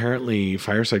realizing that apparently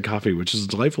Fireside Coffee, which is a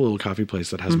delightful little coffee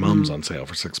place that has mums on sale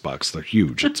for $6. They're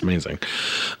huge. It's amazing.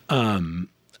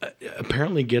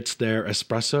 Apparently gets their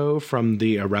espresso from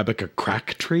the Arabica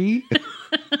crack tree.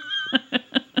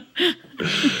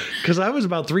 Because I was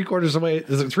about three quarters of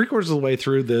the way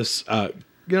through this,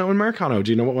 Americano.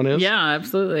 Do you know what one is? Yeah,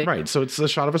 absolutely. Right. So it's a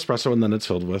shot of espresso and then it's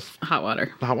filled with Hot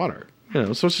water.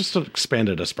 So it's just an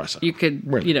expanded espresso. You could,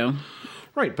 Really.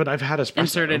 Right, but I've had espresso.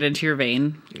 insert it into your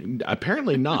vein.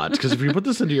 Apparently not, because if you put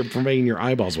this into your vein, your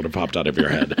eyeballs would have popped out of your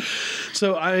head.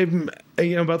 So I'm,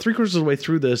 about 3/4 of the way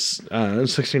through this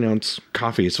 16-ounce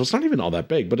coffee, so it's not even all that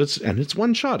big, but it's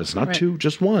one shot. It's not two,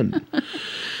 just one.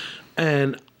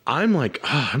 And I'm like,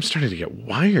 I'm starting to get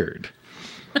wired.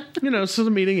 So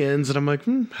the meeting ends, and I'm like,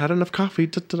 had enough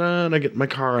coffee, and I get in my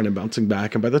car, and I'm bouncing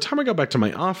back. And by the time I got back to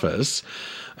my office,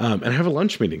 and I have a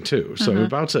lunch meeting too, so I'm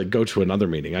about to go to another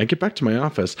meeting. I get back to my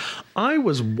office. I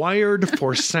was wired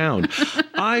for sound.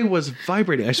 I was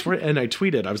vibrating. I swear, and I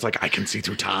tweeted. I was like, I can see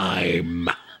through time.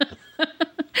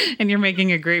 And you're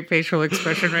making a great facial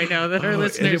expression right now that our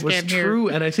listeners can't hear. It was true,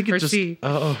 and I think it just... see.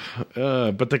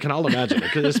 But they can all imagine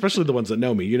it, especially the ones that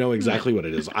know me. You know exactly what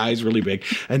it is. Eyes really big,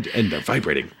 and they're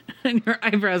vibrating. And your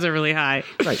eyebrows are really high.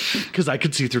 Right, because I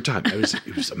could see through time.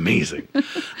 It was amazing.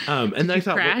 And Did I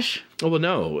thought, crash? Well,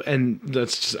 no, and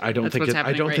that's just, I don't think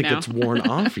it's worn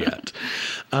off yet.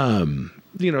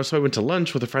 So I went to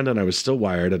lunch with a friend and I was still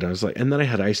wired, and I was like, and then I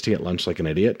had iced tea at lunch like an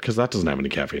idiot because that doesn't have any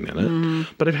caffeine in it.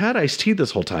 But I've had iced tea this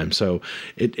whole time, so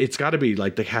it's got to be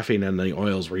like the caffeine and the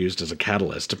oils were used as a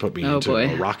catalyst to put me into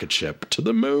a rocket ship to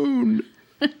the moon.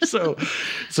 So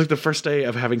it's like the first day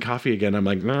of having coffee again. I'm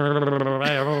like,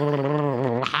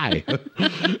 hi.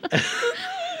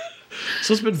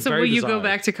 So it's been very will you bizarre. go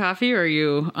back to coffee, or are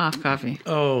you off coffee?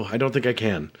 Oh, I don't think I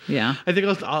can. Yeah. I think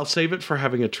I'll save it for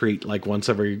having a treat like once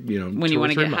every, when you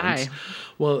want to get months. high.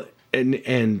 Well,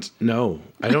 and no,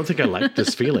 I don't think I like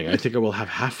this feeling. I think I will have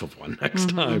half of one next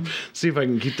time. See if I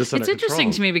can keep this under control. It's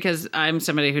interesting to me because I'm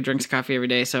somebody who drinks coffee every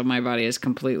day, so my body is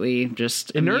completely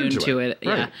just immune to it.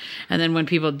 Right. Yeah. And then when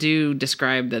people do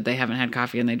describe that they haven't had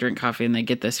coffee and they drink coffee and they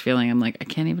get this feeling, I'm like, I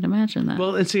can't even imagine that.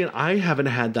 Well, and see, I haven't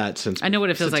had that since. I know what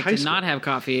it feels like to school. not have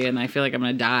coffee, and I feel like I'm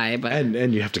going to die. But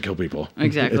and you have to kill people.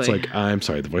 Exactly. It's like, I'm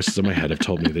sorry, the voices in my head have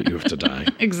told me that you have to die.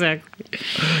 Exactly.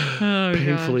 Oh,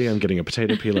 painfully, I'm getting a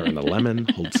potato peeler and a lemon.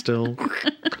 Hold still.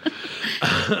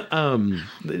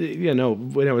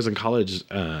 When I was in college,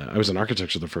 I was in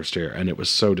architecture the first year, and it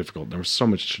was so difficult. There was so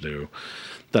much to do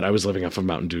that I was living off of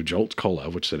Mountain Dew Jolt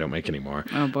Cola, which they don't make anymore.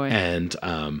 Oh boy! And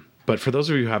but for those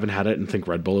of you who haven't had it and think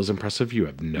Red Bull is impressive, you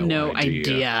have no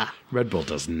idea. Red Bull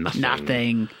does nothing.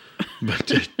 Nothing.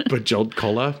 But Jolt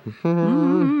Cola.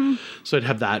 So I'd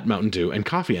have that, Mountain Dew, and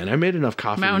coffee, and I made enough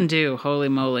coffee. Mountain Dew, holy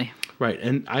moly. Right,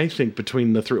 and I think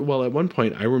between the three... Well, at one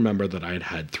point, I remember that I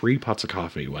had 3 pots of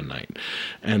coffee one night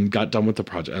and got done with the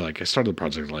project. I started the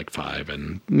project at like 5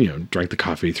 and, drank the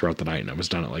coffee throughout the night, and I was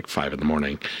done at like 5 in the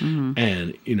morning.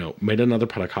 And, made another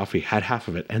pot of coffee, had half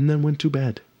of it, and then went to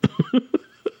bed.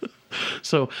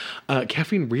 So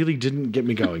caffeine really didn't get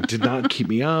me going, did not keep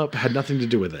me up, had nothing to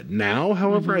do with it. Now,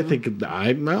 however, I think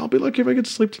I'll be lucky if I get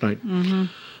to sleep tonight.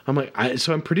 I'm like,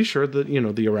 so I'm pretty sure that, the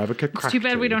Arabica crack. It's too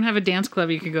bad we don't have a dance club.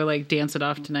 You could go dance it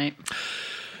off tonight.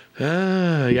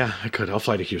 Yeah, I could. I'll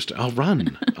fly to Houston. I'll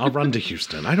run. I'll run to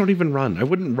Houston. I don't even run. I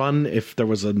wouldn't run if there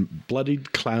was a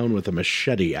bloodied clown with a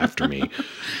machete after me.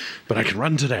 But I can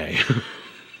run today.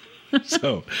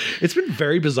 So it's been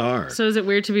very bizarre. So is it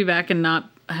weird to be back and not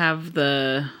have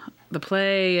the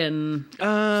play and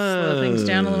slow things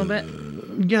down a little bit?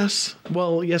 Yes.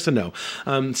 Well, yes and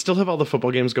no. Still have all the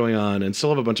football games going on and still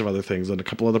have a bunch of other things and a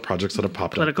couple other projects that have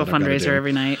popped Political up. Political fundraiser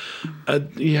every night.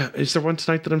 Yeah. Is there one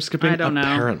tonight that I'm skipping? I don't know.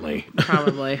 Apparently.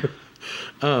 Probably.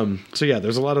 So yeah,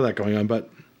 there's a lot of that going on, but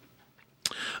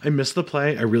I miss the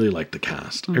play. I really like the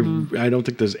cast. Mm-hmm. I don't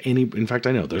think there's any, in fact,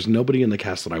 I know there's nobody in the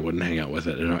cast that I wouldn't hang out with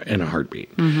it in a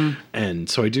heartbeat. Mm-hmm. And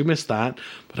so I do miss that,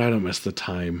 but I don't miss the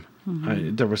time.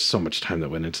 There was so much time that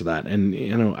went into that. And,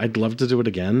 you know, I'd love to do it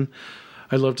again.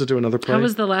 I'd love to do another play. How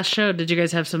was the last show? Did you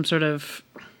guys have some sort of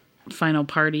final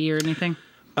party or anything?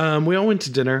 We all went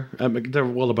to dinner. A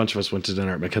bunch of us went to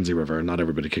dinner at Mackenzie River. Not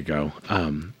everybody could go.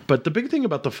 But the big thing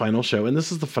about the final show, and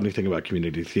this is the funny thing about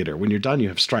community theater, when you're done, you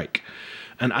have strike.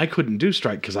 And I couldn't do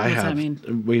strike because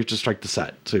we have to strike the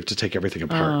set. So you have to take everything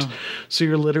apart. Oh. So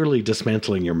you're literally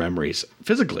dismantling your memories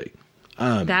physically.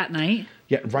 That night?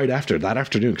 Yeah, right after, that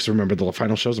afternoon. Because remember, the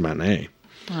final show's a matinee.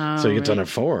 Oh, so you get done at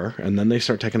 4, and then they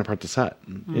start taking apart the set.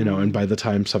 You know, and by the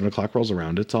time 7 o'clock rolls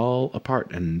around, it's all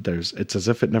apart, and it's as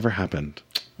if it never happened.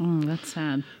 Oh, that's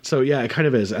sad. So yeah, it kind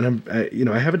of is, and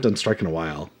I haven't done strike in a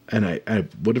while, and I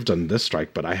would have done this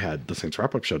strike, but I had the Saints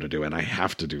wrap-up show to do, and I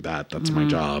have to do that. That's my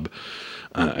job.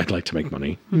 I'd like to make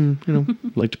money, you know,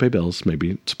 like to pay bills,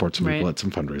 maybe support some people at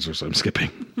some fundraisers. So I'm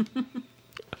skipping.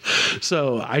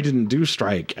 So I didn't do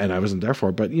strike and I wasn't there for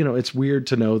it. But, you know, it's weird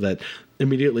to know that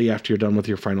immediately after you're done with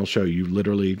your final show, you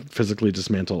literally physically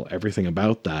dismantle everything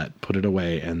about that, put it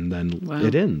away, and then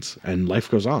it ends. And life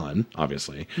goes on,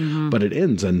 obviously, but it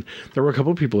ends. And there were a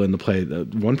couple of people in the play.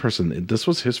 One person, this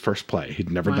was his first play.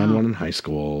 He'd never done one in high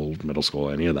school, middle school,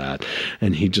 any of that.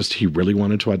 And he really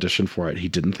wanted to audition for it. He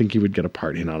didn't think he would get a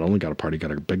part. He not only got a part, he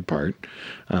got a big part.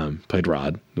 Played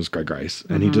Rod. It was Greg Rice.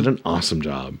 And he did an awesome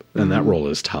job. And that role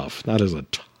is tough. That is a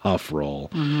tough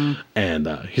role. And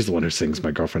he's the one who sings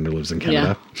My Girlfriend Who Lives in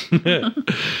Canada. Yeah.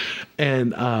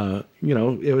 And, you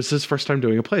know, it was his first time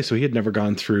doing a play, so he had never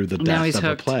gone through the depth of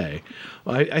a play.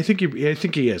 I think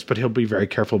he is, but he'll be very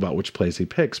careful about which plays he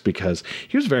picks because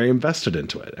he was very invested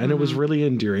into it. And it was really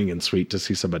endearing and sweet to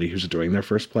see somebody who's doing their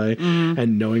first play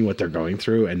and knowing what they're going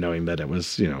through and knowing that it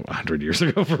was, you know, 100 years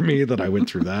ago for me that I went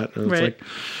through that. And it's like,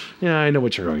 yeah, I know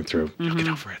what you're going through. You'll get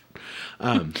over it.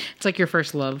 It's like your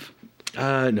first love.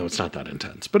 No, it's not that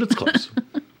intense, but it's close.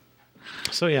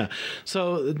 So yeah,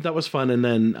 so that was fun. And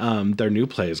then their new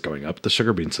play is going up, The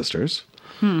Sugar Bean Sisters.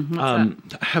 I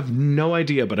have no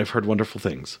idea, but I've heard wonderful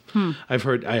things. I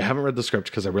haven't read the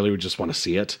script because I really would just want to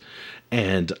see it.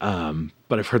 And,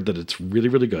 but I've heard that it's really,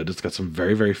 really good. It's got some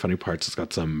very, very funny parts. It's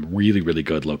got some really, really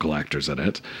good local actors in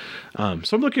it. So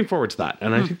I'm looking forward to that.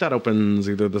 And I think that opens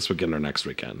either this weekend or next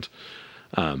weekend.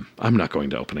 I'm not going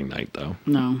to opening night though.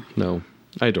 No.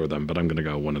 I adore them, but I'm going to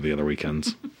go one of the other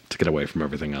weekends to get away from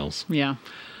everything else. Yeah.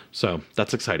 So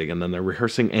that's exciting. And then they're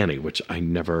rehearsing Annie, which I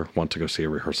never want to go see a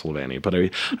rehearsal of Annie. But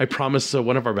I promise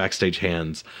one of our backstage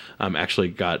hands actually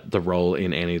got the role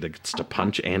in Annie that gets to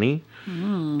punch Annie.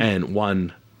 And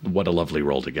what a lovely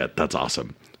role to get. That's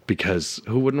awesome. Because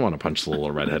who wouldn't want to punch the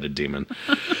little redheaded demon?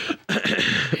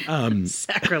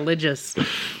 Sacrilegious.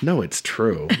 No, it's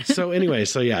true. So anyway,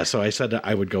 so I said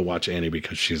I would go watch Annie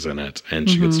because she's in it and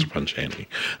she gets to punch Annie.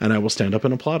 And I will stand up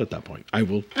and applaud at that point. I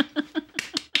will.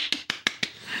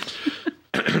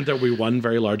 There'll be one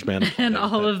very large man. And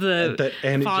all of the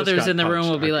fathers in the room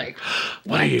will be like,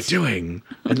 what are you doing?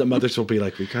 And the mothers will be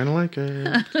like, we kind of like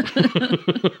it.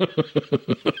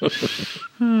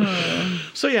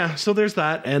 So yeah, so there's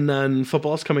that. And then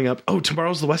football's coming up. Oh,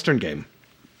 tomorrow's the Western game.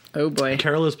 Oh boy.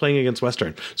 Carol is playing against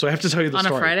Western. So I have to tell you the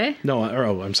story. On a Friday? No,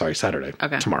 I'm sorry, Saturday.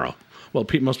 Okay. Tomorrow. Well,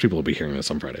 most people will be hearing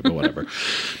this on Friday, but whatever.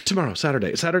 Tomorrow,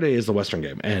 Saturday. Saturday is the Western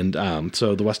game. And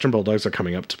so the Western Bulldogs are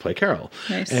coming up to play Carol.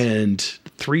 Nice. And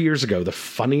 3 years ago, the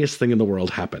funniest thing in the world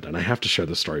happened. And I have to share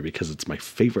this story because it's my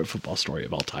favorite football story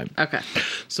of all time. Okay.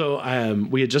 So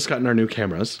we had just gotten our new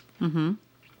cameras.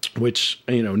 Which,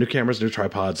 you know, new cameras, new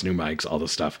tripods, new mics, all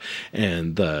this stuff.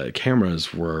 And the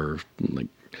cameras were like,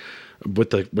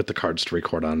 with the cards to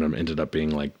record on them ended up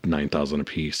being like $9,000 a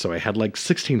piece. So I had like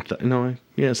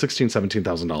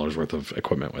 $17,000 worth of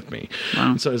equipment with me.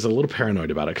 Wow. So I was a little paranoid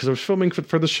about it because I was filming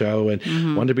for the show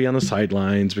and wanted to be on the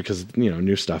sidelines because, you know,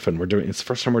 new stuff. And it's the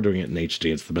first time we're doing it in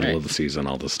HD. It's the middle of the season,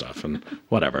 all this stuff and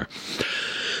whatever.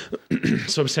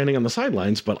 So I'm standing on the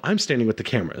sidelines, but I'm standing with the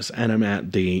cameras, and I'm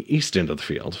at the east end of the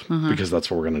field because that's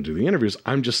where we're going to do the interviews.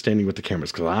 I'm just standing with the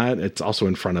cameras because it's also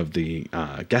in front of the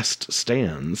guest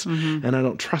stands, and I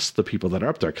don't trust the people that are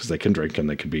up there because they can drink and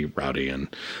they can be rowdy,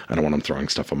 and I don't want them throwing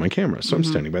stuff on my camera. So I'm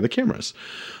standing by the cameras.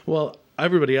 Well,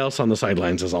 everybody else on the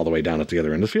sidelines is all the way down at the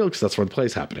other end of the field because that's where the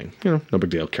play's happening. You know, no big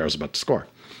deal. Carol's about to score.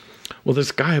 Well,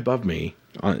 this guy above me,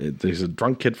 he's a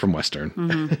drunk kid from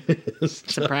Western.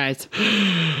 Surprise.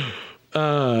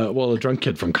 Well, a drunk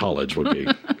kid from college would be,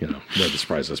 where the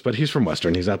surprise is. But he's from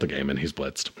Western. He's at the game, and he's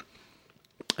blitzed.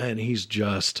 And he's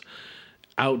just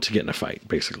out to get in a fight,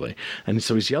 basically. And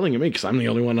so he's yelling at me because I'm the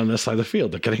only one on this side of the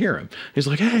field that can hear him. He's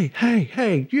like, hey, hey,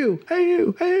 hey, you, hey,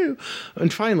 you, hey, you.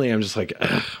 And finally, I'm just like,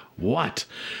 what?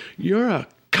 You're a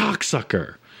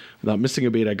cocksucker. Without missing a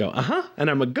beat, I go, uh-huh, and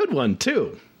I'm a good one,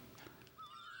 too.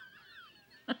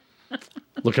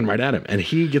 Looking right at him. And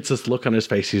he gets this look on his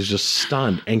face. He's just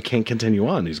stunned and can't continue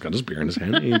on. He's got his beer in his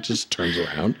hand. And he just turns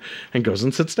around and goes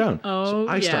and sits down. Oh, so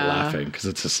I start laughing because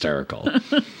it's hysterical.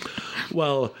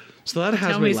 Well, so that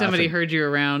has Tell me somebody heard you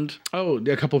around. Oh,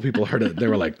 a couple of people heard it. They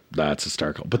were like, that's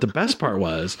hysterical. But the best part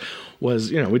was,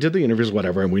 we did the interviews,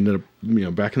 whatever, and we ended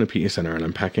up, back in the PE center, and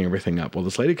I'm packing everything up. Well,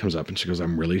 this lady comes up and she goes,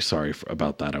 I'm really sorry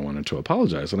about that. I wanted to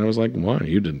apologize. And I was like, why?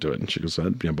 You didn't do it. And she goes,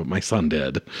 but my son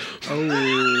did.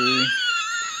 Oh,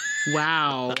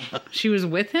 wow. She was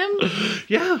with him?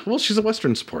 Yeah. Well, she's a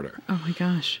Western supporter. Oh my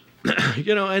gosh.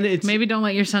 And it's maybe don't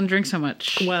let your son drink so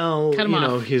much. Well, cut him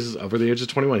off. He's over the age of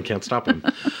 21. Can't stop him.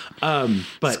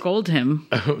 But scold him.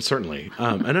 Certainly.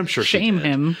 And I'm sure shame she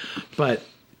did. him. But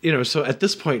so at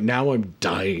this point now I'm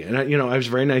dying, and I was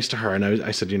very nice to her, and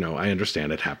I said, I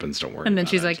understand it happens. Don't worry. And then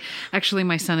she's like, actually,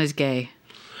 my son is gay.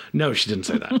 No, she didn't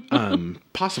say that.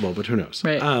 Possible, but who knows?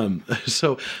 Right.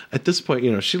 So at this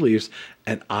point, she leaves,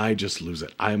 and I just lose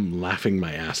it. I'm laughing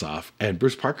my ass off. And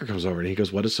Bruce Parker comes over, and he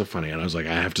goes, what is so funny? And I was like,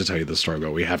 I have to tell you the story,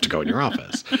 but we have to go in your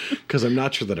office because I'm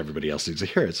not sure that everybody else needs to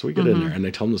hear it. So we get in there, and I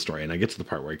tell him the story, and I get to the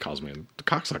part where he calls me the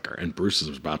cocksucker, and Bruce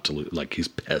is about to lose, like he's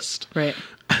pissed. Right.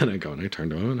 And I go, and I turn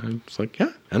to him, and I was like,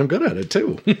 yeah, and I'm good at it,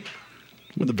 too.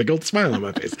 With a big old smile on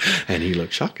my face. And he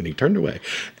looked shocked, and he turned away.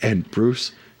 And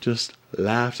Bruce just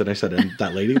laughed, and I said, and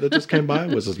that lady that just came by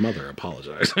was his mother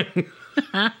apologizing.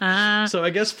 So I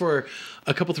guess for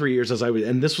a couple, 3 years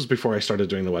and this was before I started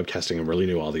doing the webcasting and really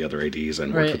knew all the other ADs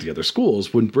and worked with the other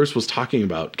schools, when Bruce was talking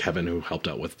about Kevin, who helped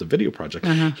out with the video project,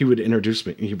 he would introduce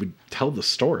me, he would tell the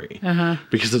story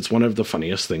because it's one of the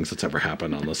funniest things that's ever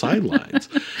happened on the sidelines.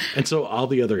 And so all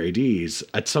the other ADs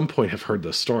at some point have heard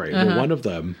this story. Well, one of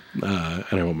them, and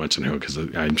I won't mention who because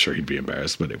I'm sure he'd be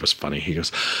embarrassed, but it was funny. He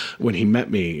goes, when he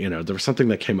met me, there was something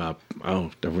that came up.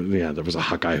 Oh, there was a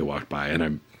hot guy who walked by, and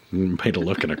I made a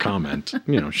look and a comment,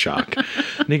 shock.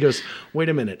 And he goes, wait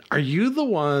a minute, are you the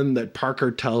one that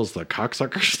Parker tells the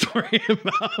cocksucker story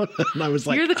about? And I was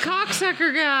like, you're the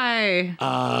cocksucker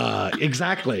guy.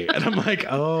 Exactly. And I'm like,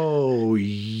 oh,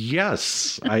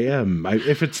 yes, I am.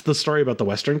 If it's the story about the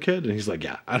Western kid, and he's like,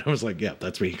 yeah. And I was like, yeah,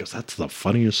 that's me. He goes, that's the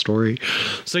funniest story.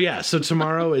 So yeah, so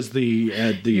tomorrow is the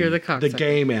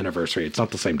game anniversary. It's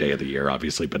not the same day of the year,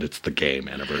 obviously, but it's the game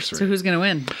anniversary. So who's going to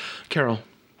win? Carol.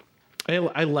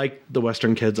 I like the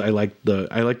Western kids. I like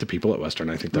the people at Western.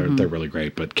 I think they're really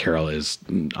great. But Carol is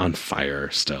on fire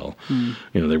still.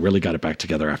 They really got it back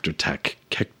together after Tech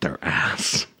kicked their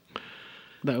ass.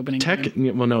 The opening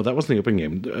game? Well, no, that wasn't the opening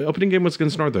game. The opening game was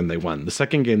against Northern. They won. The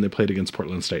second game they played against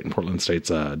Portland State, and Portland State's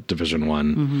a Division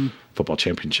I football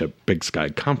championship Big Sky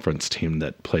Conference team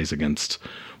that plays against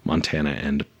Montana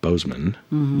and Bozeman,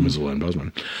 Missoula and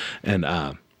Bozeman,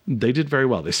 and they did very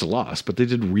well. They still lost, but they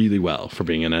did really well for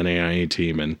being an NAIA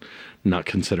team and not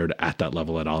considered at that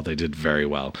level at all. They did very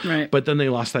well. Right. But then they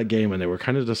lost that game and they were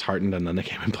kind of disheartened, and then they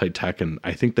came and played Tech, and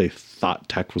I think they thought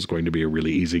Tech was going to be a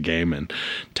really easy game, and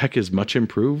Tech is much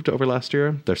improved over last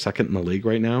year. They're second in the league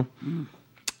right now,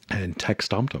 and Tech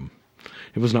stomped them.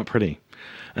 It was not pretty.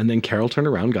 And then Carroll turned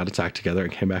around, got its act together,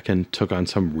 and came back and took on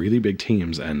some really big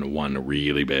teams and won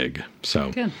really big.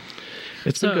 So good.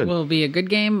 It's been good. So will it be a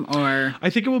good game, or? I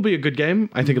think it will be a good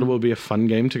game. I think it will be a fun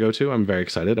game to go to. I'm very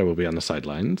excited. I will be on the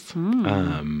sidelines,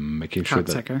 making sure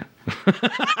that.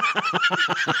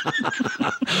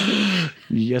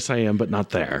 Yes, I am, but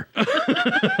not there.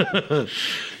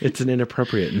 It's an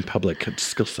inappropriate and public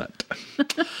skill set.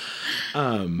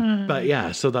 But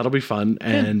yeah, so that'll be fun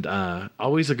and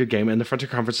always a good game. And the Frontier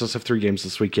Conference does have 3 games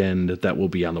this weekend that will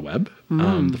be on the web.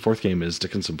 The 4th game is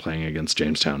Dickinson playing against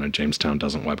Jamestown, and Jamestown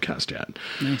doesn't webcast yet.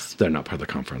 Nice. They're not part of the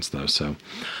conference though. So,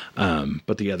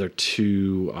 but the other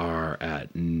 2 are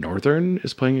at Northern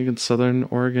is playing against Southern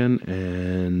Oregon,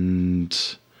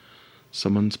 and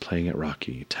Someone's playing at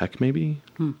Rocky. Tech, maybe?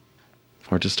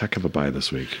 Or does Tech have a bye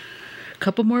this week? A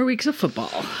couple more weeks of football.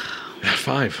 Yeah,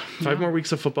 5 more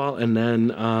weeks of football, and then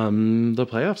the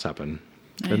playoffs happen.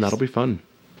 Nice. And that'll be fun.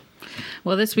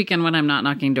 Well, this weekend when I'm not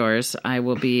knocking doors, I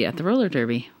will be at the roller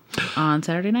derby on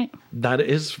Saturday night. That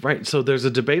is right. So there's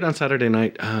a debate on Saturday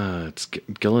night. It's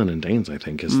Gillen and Danes, I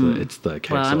think, it's the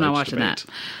KXLH Well, I'm not watching debate.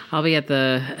 that. I'll be at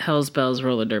the Hells Bells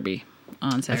roller derby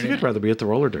on I Saturday think I'd night. rather be at the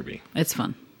roller derby. It's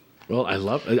fun. Well, I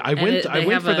went they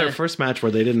for have their first match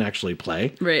where they didn't actually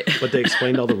play. Right. But they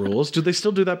explained all the rules. Do they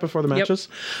still do that before the matches?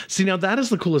 See, now that is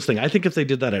the coolest thing. I think if they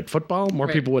did that at football, more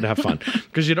Right. people would have fun.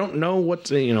 Because you don't know what's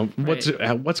going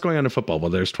on in football.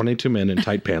 Well, there's 22 men in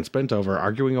tight pants bent over,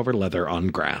 arguing over leather on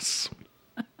grass.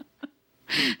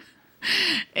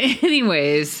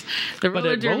 Anyways, the But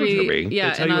roller at roller derby, derby, they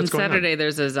yeah, tell and you on what's going on. Saturday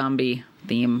there's a zombie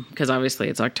theme because obviously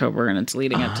it's October and it's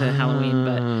leading up to Halloween,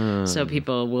 but so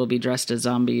people will be dressed as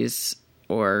zombies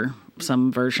or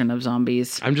some version of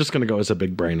zombies. I'm just going to go as a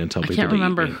big brain and tell I people can't to eat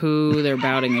remember me. who they're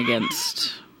bouting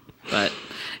against, but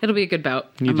it'll be a good bout.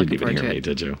 You I'm didn't looking even forward hear to me, it.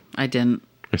 did you? I didn't.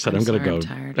 I said I'm going to go. I'm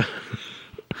tired.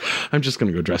 I'm just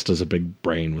going to go dressed as a big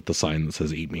brain with the sign that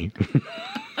says "Eat me."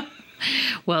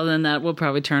 Well, then that will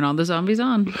probably turn all the zombies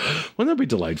on. Wouldn't that be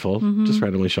delightful? Mm-hmm. Just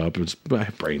randomly show up. I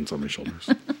have brains on my shoulders.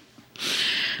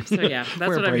 So yeah, that's Wear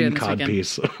what a I'm brain doing this cod weekend.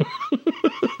 piece.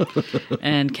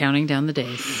 And counting down the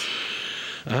days.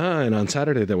 And on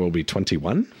Saturday there will be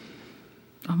 21.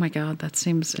 Oh my God, that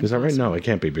seems. Is that right? No, it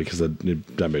can't be because that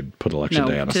would put election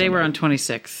day on a today we're Sunday. on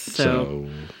 26, so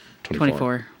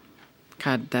 24.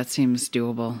 God, that seems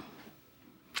doable.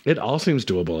 It all seems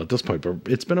doable at this point, but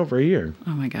it's been over a year.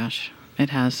 Oh my gosh, it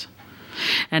has.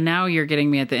 And now you're getting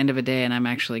me at the end of a day, and I'm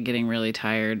actually getting really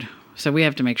tired. So we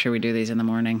have to make sure we do these in the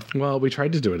morning. Well, we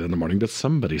tried to do it in the morning, but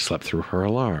somebody slept through her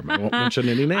alarm. I won't mention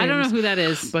any names. I don't know who that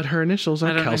is. But her initials I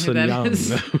are don't know who Kelson that Young.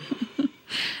 is.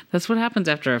 That's what happens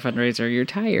after a fundraiser. You're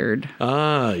tired.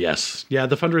 Yes. Yeah,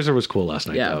 the fundraiser was cool last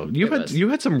night, Yeah, though. it was. You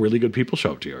had some really good people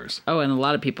show up to yours. Oh, and a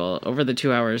lot of people. Over the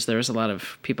 2 hours, there was a lot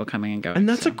of people coming and going. And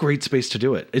that's a great space to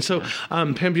do it. And so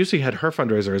Pam Busey had her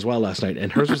fundraiser as well last night,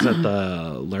 and hers was at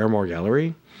the Larimore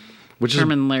Gallery, which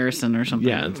Herman Larison or something.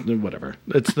 yeah, it's, whatever.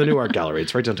 It's the new art gallery.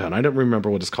 It's right downtown. I don't remember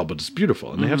what it's called, but it's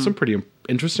beautiful. And they have some pretty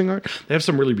interesting art. They have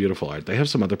some really beautiful art. They have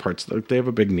some other parts. They have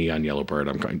a big neon yellow bird.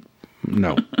 I'm going,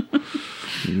 no.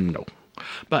 No.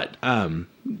 But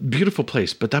beautiful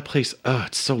place. But that place,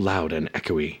 it's so loud and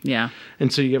echoey. Yeah.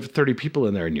 And so you have 30 people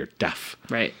in there and you're deaf.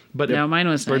 Right. But no, mine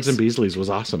was Birds nice. and Beasleys was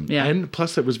awesome. Yeah. And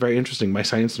plus it was very interesting. My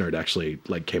science nerd actually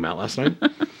came out last night.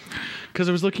 Because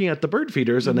I was looking at the bird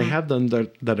feeders and they have them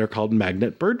that are called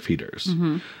magnet bird feeders.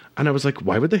 And I was like,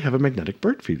 why would they have a magnetic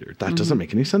bird feeder? That doesn't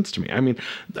make any sense to me. I mean,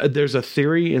 there's a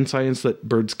theory in science that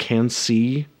birds can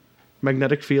see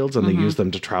magnetic fields and they use them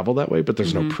to travel that way, but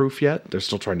there's no proof yet. They're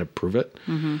still trying to prove it.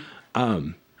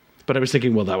 But I was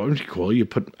thinking, well, that would be cool. You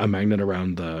put a magnet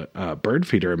around the bird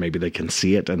feeder and maybe they can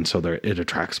see it. And so it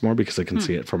attracts more because they can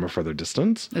see it from a further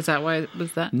distance. Is that why it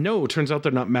was that? No, it turns out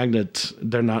they're not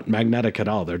magnetic at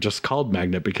all. They're just called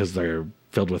magnet because they're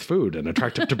filled with food and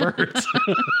attractive to birds.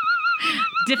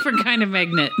 Different kind of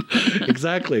magnet.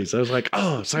 Exactly. So I was like,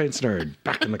 oh, science nerd,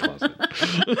 back in the closet.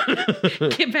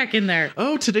 Get back in there.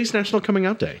 Oh, today's National Coming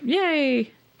Out Day.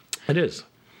 Yay. It is.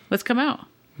 Let's come out.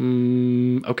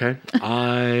 Okay.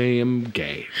 I am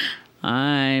gay.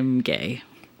 I'm gay.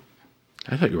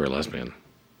 I thought you were a lesbian.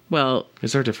 Well,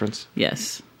 Is there a difference?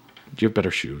 yes. Do you have better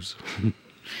shoes?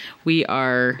 We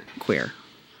are queer.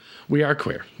 We are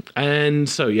queer. And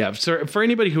so, yeah, so for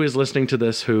anybody who is listening to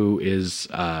this who is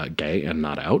gay and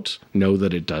not out, know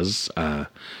that it does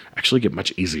actually get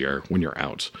much easier when you're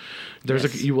out.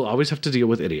 Yes. You will always have to deal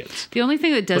with idiots. The only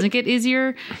thing that doesn't get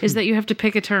easier is that you have to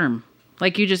pick a term.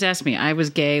 Like you just asked me. I was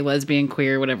gay, lesbian,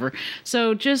 queer, whatever.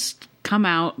 So just come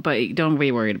out, but don't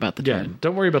be worried about the Yeah, term.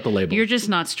 don't worry about the label. You're just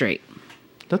not straight.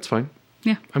 That's fine.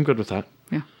 Yeah. I'm good with that.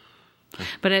 Yeah.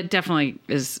 But it definitely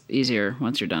is easier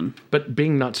once you're done. But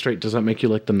being not straight, does that make you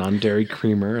like the non-dairy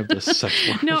creamer of the sex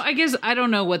world? No, I guess I don't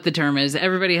know what the term is.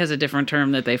 Everybody has a different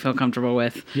term that they feel comfortable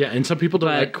with. Yeah, and some people don't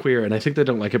But- like queer, and I think they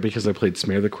don't like it because I played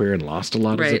Smear the Queer and lost a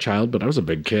lot as a Right. child, but I was a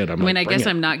big kid. I mean, I guess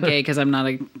I'm not gay because I'm not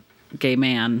a gay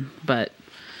man, but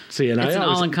See, and it's I an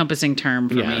always, all-encompassing term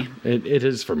for yeah, me. it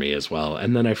is for me as well.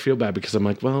 And then I feel bad because I'm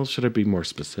like, well, should I be more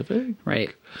specific?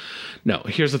 Right. No,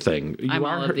 here's the thing. I'm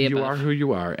all of the you above. are who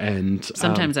you are, and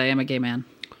Sometimes I am a gay man.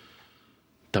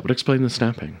 that would explain the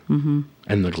snapping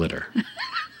and the glitter.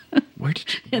 Why do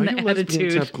And the lesbians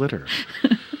attitude. have glitter?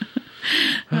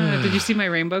 Did you see my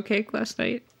rainbow cake last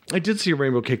night? I did see a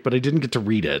rainbow cake, but I didn't get to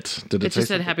read it. Did it, It say just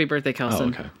said something? "Happy Birthday,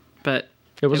 Kelson." Oh, okay. But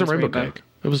It was a rainbow cake.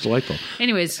 It was delightful.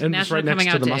 Anyways, And it's National right next Coming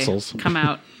to Out the Day. mussels. Come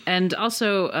out. And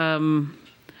also,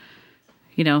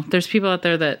 there's people out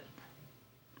there that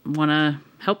want to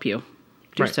help you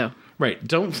do so. Right.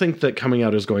 Don't think that coming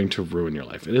out is going to ruin your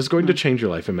life. It is going to change your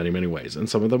life in many, many ways. And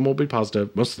some of them will be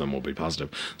positive. Most of them will be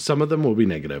positive. Some of them will be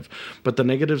negative. But the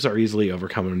negatives are easily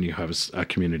overcome when you have a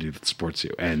community that supports you.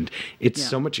 And it's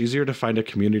so much easier to find a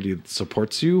community that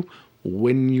supports you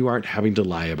when you aren't having to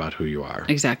lie about who you are.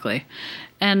 Exactly.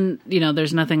 And,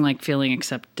 there's nothing like feeling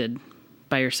accepted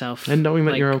by yourself. And knowing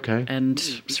that you're okay. And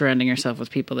surrounding yourself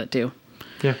with people that do.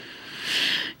 Yeah.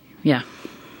 Yeah.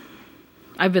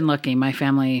 I've been lucky. My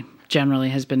family generally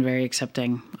has been very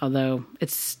accepting, although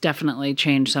it's definitely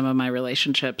changed some of my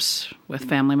relationships with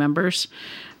family members.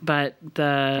 But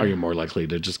Are you more likely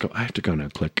to just go, I have to go now,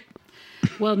 click?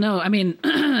 Well, no, I mean,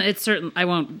 it's certain. I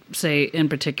won't say in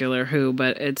particular who,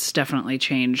 but it's definitely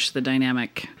changed the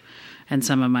dynamic and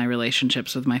some of my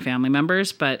relationships with my family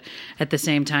members. But at the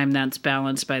same time, that's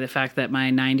balanced by the fact that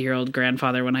my 90-year-old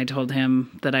grandfather, when I told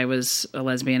him that I was a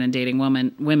lesbian and dating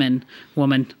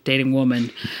dating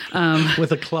woman,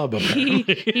 with a club,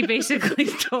 apparently. he basically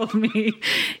told me,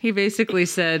 he basically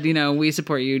said, we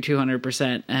support you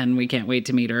 200% and we can't wait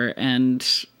to meet her.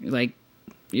 And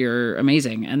you're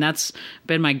amazing. And that's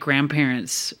been my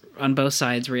grandparents' on both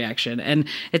sides reaction. And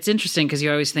it's interesting because you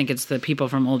always think it's the people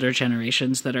from older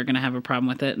generations that are going to have a problem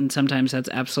with it. And sometimes that's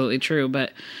absolutely true.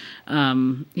 But,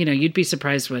 you'd be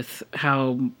surprised with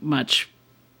how much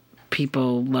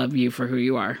people love you for who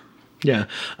you are. Yeah.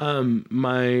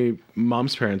 My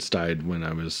mom's parents died when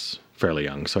I was fairly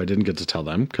young, so I didn't get to tell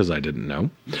them because I didn't know.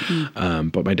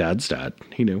 But my dad's dad,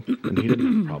 he knew, and he didn't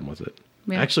have a problem with it.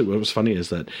 Yeah. Actually, what was funny is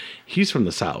that he's from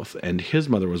the South, and his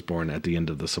mother was born at the end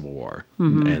of the Civil War,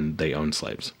 and they owned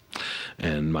slaves.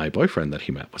 And my boyfriend that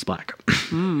he met was black.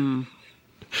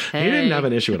 Hey. He didn't have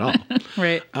an issue at all.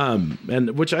 Right.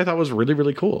 And which I thought was really,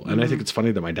 really cool. And I think it's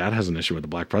funny that my dad has an issue with the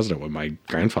black president when my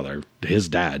grandfather, his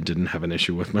dad, didn't have an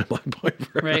issue with my black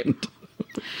boyfriend. Right.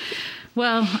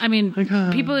 Well, I mean,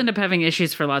 people end up having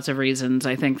issues for lots of reasons.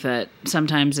 I think that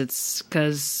sometimes it's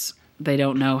because they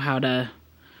don't know how to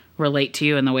relate to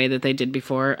you in the way that they did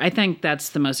before. I think that's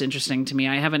the most interesting to me.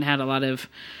 I haven't had a lot of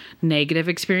negative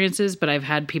experiences, but I've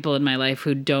had people in my life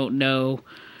who don't know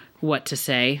what to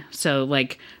say. So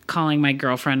like calling my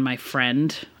girlfriend my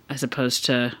friend as opposed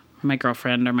to my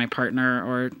girlfriend or my partner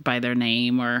or by their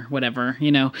name or whatever,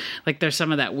 like there's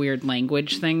some of that weird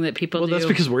language thing that people do. Well, that's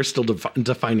because we're still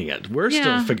defining it. We're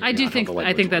still figuring out how the language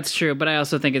I think that's true, but I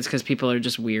also think it's because people are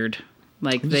just weird.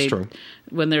 Like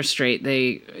when they're straight,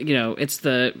 it's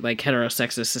the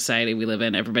heterosexist society we live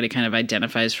in. Everybody kind of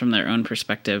identifies from their own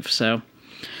perspective. So,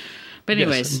 but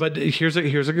anyways, yes, but here's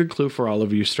a good clue for all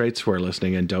of you straights who are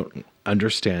listening and don't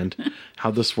understand how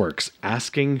this works.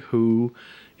 Asking who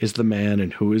is the man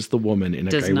and who is the woman in a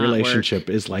gay relationship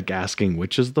is like asking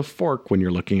which is the fork when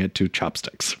you're looking at two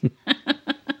chopsticks.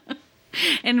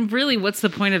 And really, what's the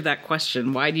point of that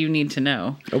question? Why do you need to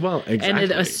know? Well, exactly. And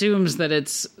it assumes that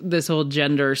it's this whole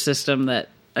gender system that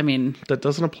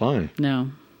doesn't apply.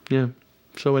 No. Yeah.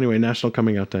 So anyway, National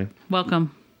Coming Out Day.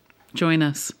 Welcome. Join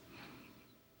us.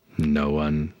 No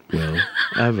one will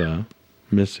ever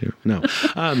miss you. No.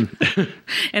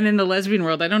 And in the lesbian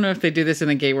world, I don't know if they do this in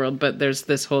the gay world, but there's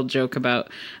this whole joke about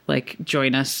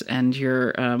join us and your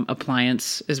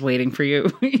appliance is waiting for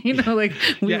you. We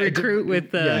recruit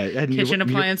with kitchen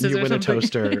appliances or something. You win a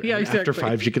toaster. Yeah, exactly. After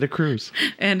 5, you get a cruise.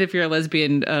 And if you're a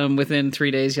lesbian, within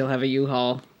 3 days, you'll have a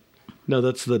U-Haul. No,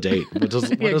 that's the date. What does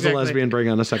a lesbian bring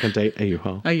on a second date? A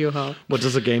U-Haul. A U-Haul. What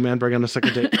does a gay man bring on a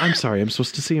second date? I'm sorry, I'm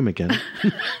supposed to see him again.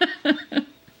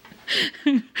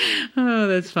 Oh,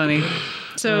 that's funny.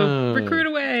 So recruit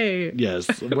away.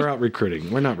 Yes, we're out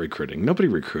recruiting. We're not recruiting. Nobody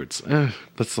recruits.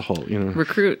 That's the whole,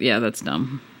 Recruit. Yeah, that's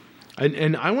dumb.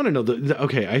 And I want to know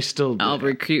I'll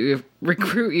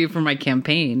recruit you for my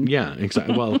campaign. Yeah,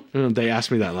 exactly. Well, they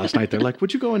asked me that last night. They're like,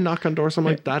 would you go and knock on doors? I'm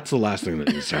like, that's the last thing that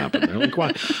needs to happen. They're like,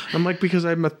 why? I'm like, because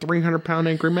I'm a 300-pound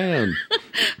angry man.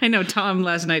 I know Tom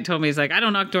last night told me, he's like, I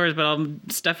don't knock doors, but I'll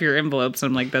stuff your envelopes.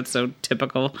 I'm like, that's so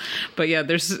typical. But yeah,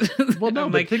 there's... Well, no,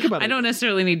 but think about it. I don't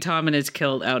necessarily need Tom and his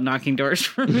kilt out knocking doors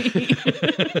for me.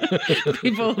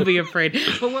 People will be afraid.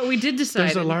 But what we did decide...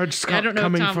 There's a large Scot coming for us.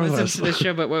 I don't know if Tom listens to this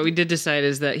show, but what we did decide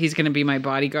is that he's going to be my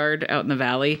bodyguard out in the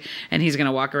valley, and he's going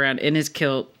to walk around in his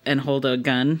kilt and hold a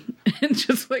gun and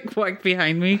just walk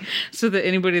behind me so that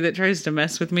anybody that tries to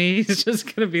mess with me, he's just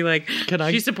going to be like,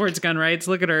 she supports gun rights.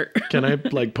 Look at her. Can I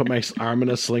put my arm in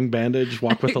a sling bandage,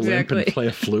 walk with a limp, and play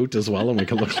a flute as well, and we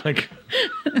can look like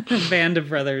a band of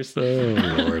brothers. Oh,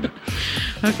 Lord.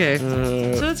 Okay.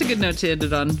 So that's a good note to end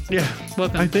it on. Yeah.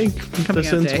 Welcome. I think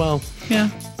this ends well. Yeah.